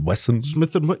 Smith & Wesson.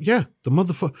 Yeah, the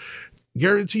motherfucker.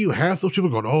 Guarantee you half those people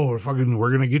going, we're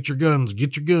going to get your guns,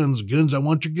 guns, I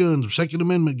want your guns, Second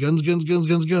Amendment, guns.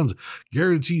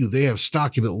 Guarantee you they have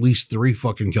stock in at least 3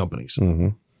 fucking companies.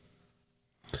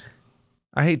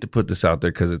 I hate to put this out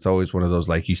there because it's always one of those,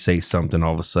 like you say something,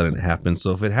 all of a sudden it happens.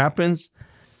 So if it happens,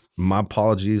 my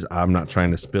apologies. I'm not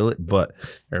trying to spill it, but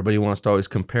everybody wants to always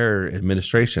compare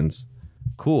administrations.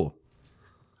 Cool.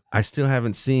 I still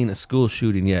haven't seen a school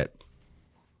shooting yet.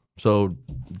 So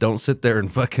don't sit there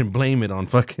and fucking blame it on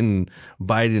fucking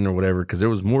Biden or whatever, because there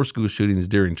was more school shootings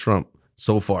during Trump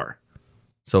so far.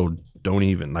 So don't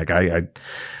even. Like,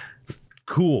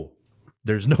 cool.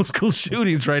 There's no school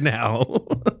shootings right now.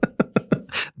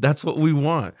 That's what we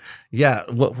want. Yeah.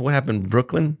 What happened?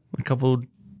 Brooklyn a couple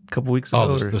weeks ago.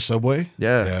 Oh, the subway.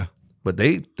 Yeah. Yeah. But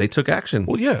they took action.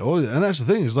 Well, yeah. Well, and that's the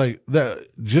thing is like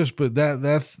that. But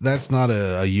that's not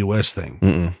a U.S. thing.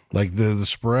 Mm-mm. Like the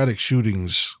sporadic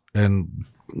shootings and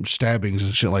stabbings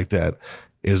and shit like that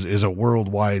is a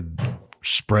worldwide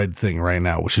spread thing right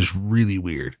now, which is really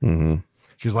weird.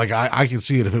 Because like I can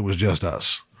see it if it was just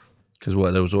us. Because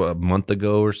there was a month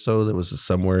ago or so that was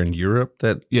somewhere in Europe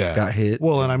that got hit.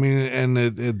 Well, and I mean, and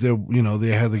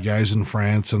they had the guys in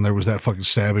France, and there was that fucking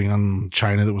stabbing on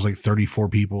China that was like 34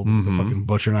 people with a fucking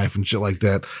butcher knife and shit like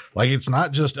that. Like, it's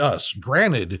not just us.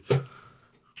 Granted,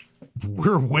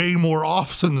 we're way more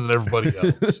often than everybody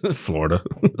else. Florida.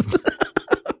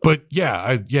 But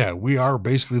yeah, we are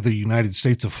basically the United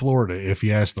States of Florida if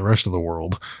you ask the rest of the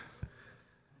world.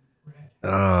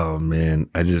 Oh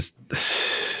man,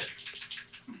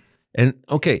 and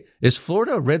okay, is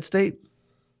Florida a red state?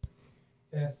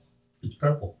 Yes. It's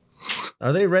purple.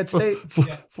 Are they a red state?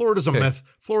 Yes. Florida is a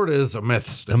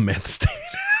meth state. A meth state.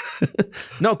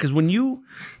 No, because when you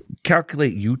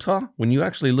calculate Utah, when you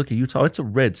actually look at Utah, it's a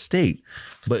red state.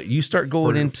 But you start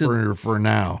going for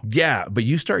now. Yeah, but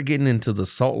you start getting into the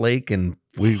Salt Lake and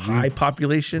high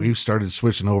population. We've started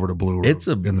switching over to blue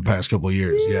in the past couple of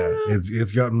years. Yeah,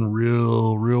 it's gotten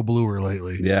real bluer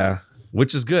lately. Yeah,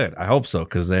 which is good. I hope so,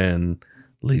 because then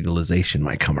legalization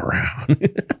might come around.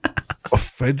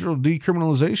 Federal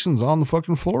decriminalization's on the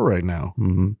fucking floor right now.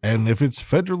 And if it's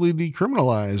federally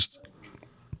decriminalized,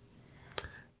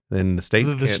 then the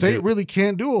state really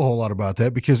can't do a whole lot about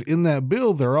that, because in that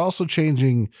bill they're also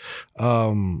changing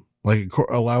like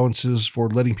allowances for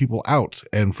letting people out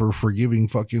and for forgiving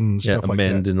fucking stuff like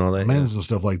that, and all that, amends and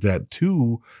stuff like that,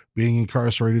 to being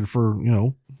incarcerated for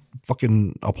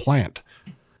fucking a plant.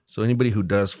 So anybody who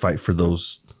does fight for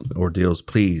those ordeals,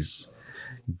 please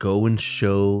go and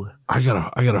show. I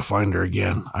gotta find her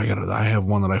again. I have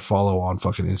one that I follow on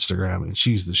fucking Instagram, and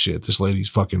she's the shit. This lady's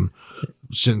fucking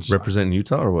since representing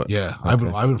Utah or what? Yeah, okay.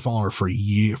 I've been following her for a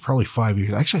year, probably 5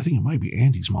 years. Actually, I think it might be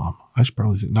Andy's mom. I should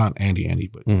probably think, not Andy,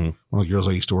 but one of the girls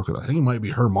I used to work with. I think it might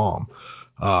be her mom.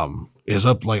 Is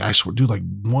up, like, I swear, dude, like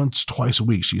once, twice a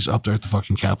week, she's up there at the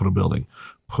fucking Capitol building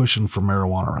pushing for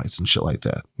marijuana rights and shit like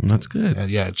that. That's good.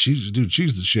 And yeah, she's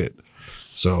the shit.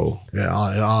 So yeah,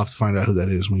 I'll have to find out who that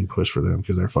is when you push for them,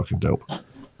 because they're fucking dope.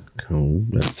 Cool.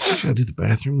 I gotta do the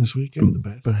bathroom this week.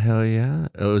 But hell yeah.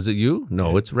 Oh, is it you?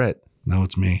 No, it's Rhett. No,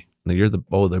 it's me. No, you're the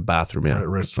bathroom. Yeah.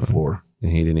 Rhett's the floor. And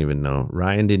he didn't even know.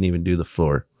 Ryan didn't even do the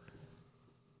floor.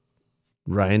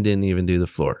 Ryan didn't even do the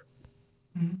floor.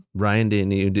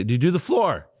 Did you do the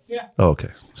floor? Yeah. Oh, okay.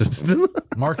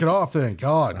 Mark it off then.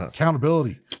 God,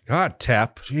 accountability. God,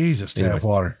 Tap. Jesus, tap Anyways.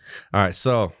 water. All right,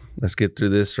 so let's get through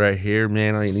this right here,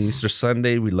 man. On Easter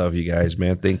Sunday, we love you guys,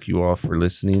 man. Thank you all for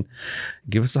listening.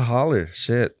 Give us a holler.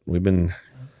 Shit, we've been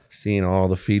seeing all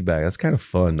the feedback. That's kind of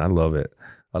fun. I love it.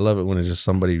 I love it when it's just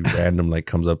somebody random like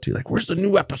comes up to you like, "Where's the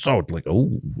new episode?" Like, oh,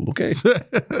 okay.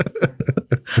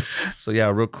 So yeah,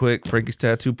 real quick, Frankie's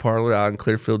Tattoo Parlor out in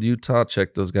Clearfield, Utah.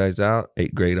 Check those guys out.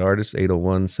 8 great artists,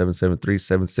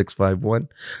 801-773-7651.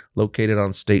 Located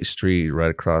on State Street,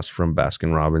 right across from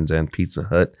Baskin Robbins and Pizza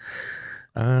Hut.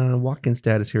 Walk-in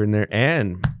status here and there.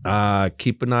 And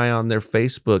keep an eye on their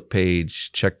Facebook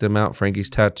page. Check them out, Frankie's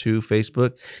Tattoo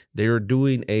Facebook. They are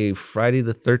doing a Friday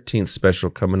the 13th special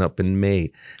coming up in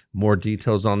May. More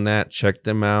details on that. Check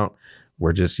them out.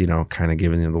 We're just, kind of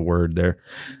giving you the word there.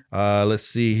 Let's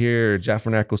see here.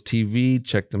 Jaffernacles TV.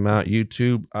 Check them out.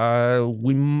 YouTube.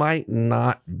 We might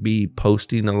not be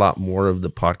posting a lot more of the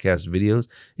podcast videos.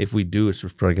 If we do, it's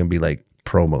probably going to be like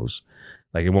promos.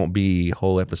 Like, it won't be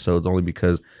whole episodes, only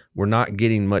because we're not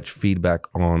getting much feedback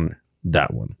on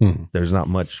that one. There's not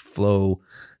much flow.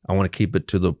 I want to keep it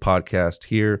to the podcast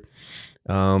here.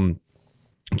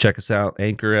 Check us out,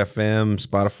 Anchor FM,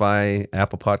 Spotify,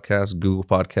 Apple Podcasts, Google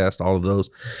Podcasts, all of those.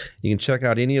 You can check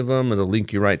out any of them. It'll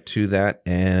link you right to that.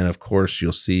 And, of course,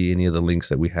 you'll see any of the links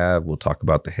that we have. We'll talk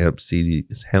about the hemp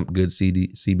good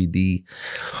CBD.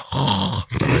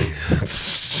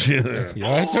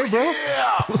 Yeah, bro.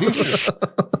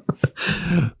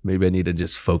 Maybe I need to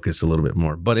just focus a little bit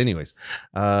more. But anyways,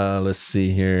 let's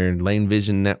see here. Lane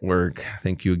Vision Network.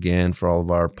 Thank you again for all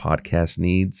of our podcast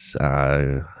needs.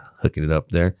 Hooking it up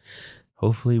there.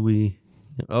 Hopefully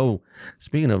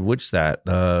speaking of which,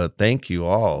 thank you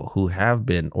all who have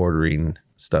been ordering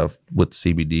stuff with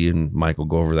CBD, and Mike will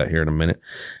go over that here in a minute.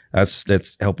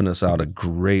 That's helping us out a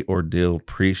great ordeal.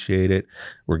 Appreciate it.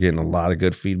 We're getting a lot of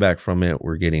good feedback from it.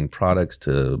 We're getting products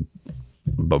to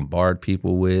bombard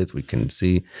people with. We can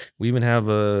see we even have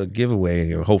a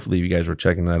giveaway. Hopefully you guys were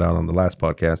checking that out on the last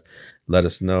podcast. Let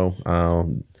us know.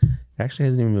 Actually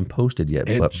hasn't even been posted yet.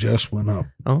 It But just went up.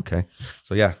 okay.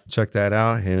 So yeah, check that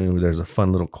out. And there's a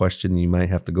fun little question you might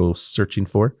have to go searching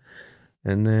for.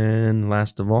 And then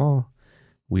last of all,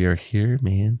 we are here,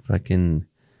 man. Fucking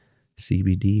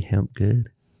CBD hemp good.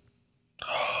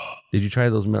 Did you try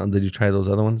those? Did you try those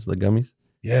other ones, the gummies?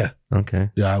 Yeah. Okay.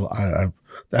 Yeah. I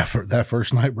that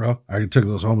first night, bro, I took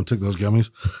those home and took those gummies,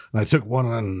 and I took one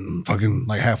and fucking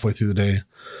like halfway through the day,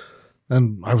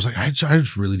 and I was like, I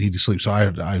just really need to sleep. So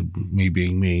I me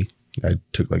being me, I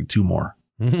took like 2 more.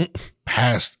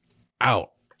 Passed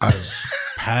out. I was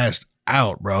passed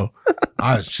out, bro.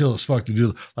 I was chill as fuck to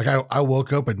do. Like I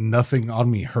woke up and nothing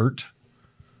on me hurt.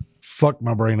 Fucked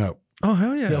my brain up. Oh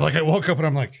hell yeah! Yeah, like I woke up and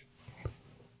I'm like,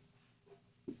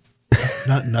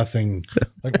 nothing.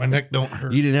 Like my neck don't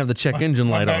hurt. You didn't have the check engine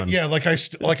light on. Yeah, like I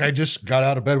just got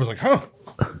out of bed and was like, huh?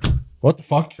 What the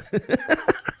fuck?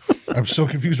 I'm so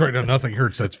confused right now. Nothing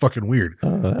hurts. That's fucking weird.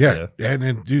 Yeah.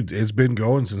 And dude, it's been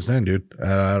going since then, dude.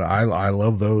 I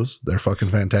love those. They're fucking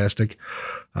fantastic.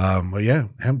 But yeah,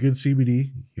 hemp good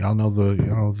CBD. Y'all know the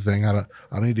thing. I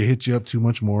don't need to hit you up too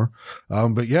much more.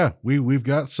 But yeah, we've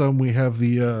got some. We have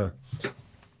the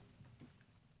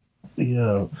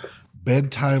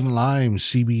bedtime lime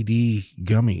CBD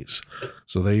gummies.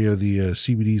 So they are the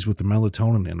CBDs with the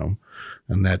melatonin in them,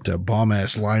 and that bomb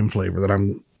ass lime flavor that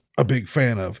I'm a big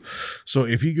fan of. So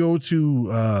if you go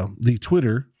to the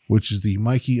Twitter, which is the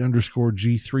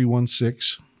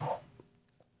Mikey_G316,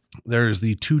 there's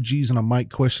the 2 G's and a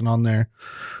Mike question on there.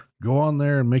 Go on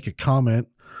there and make a comment.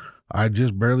 I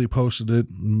just barely posted it,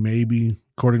 maybe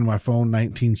according to my phone,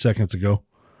 19 seconds ago.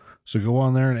 So go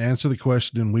on there and answer the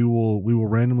question, and we will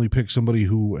randomly pick somebody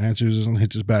who answers and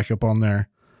hits us back up on there.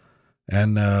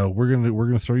 And we're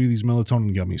gonna throw you these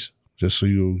melatonin gummies, just so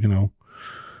you know.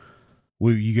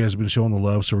 You guys have been showing the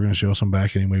love, so we're gonna show some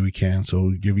back any way we can. So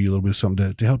we'll give you a little bit of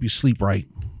something to help you sleep right,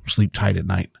 sleep tight at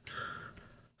night.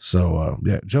 So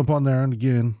yeah, jump on there, and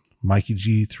again,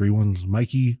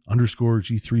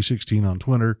 Mikey_G316 on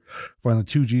Twitter. Find the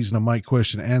 2 G's and a Mike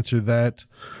question, answer that,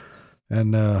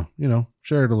 and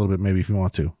share it a little bit maybe if you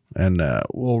want to. And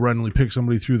we'll randomly pick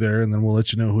somebody through there, and then we'll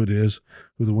let you know who it is,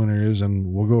 who the winner is,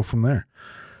 and we'll go from there.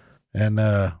 And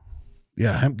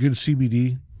yeah, hemp good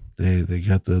CBD. They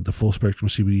got the full spectrum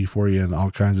CBD for you in all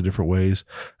kinds of different ways.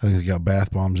 I think they got bath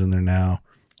bombs in there now.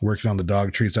 Working on the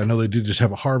dog treats. I know they did just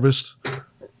have a harvest,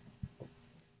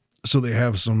 so they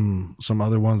have some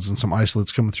other ones and some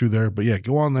isolates coming through there. But yeah,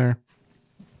 go on there.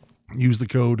 Use the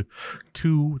code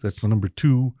 2. That's the number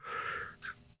 2.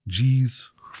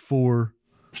 G's 4.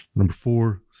 Number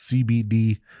 4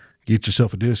 CBD. Get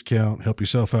yourself a discount. Help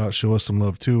yourself out. Show us some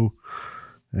love too.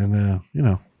 And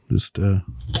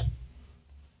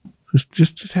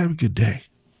just have a good day.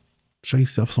 Show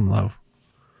yourself some love.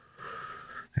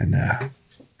 And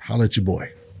holla at your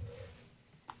boy.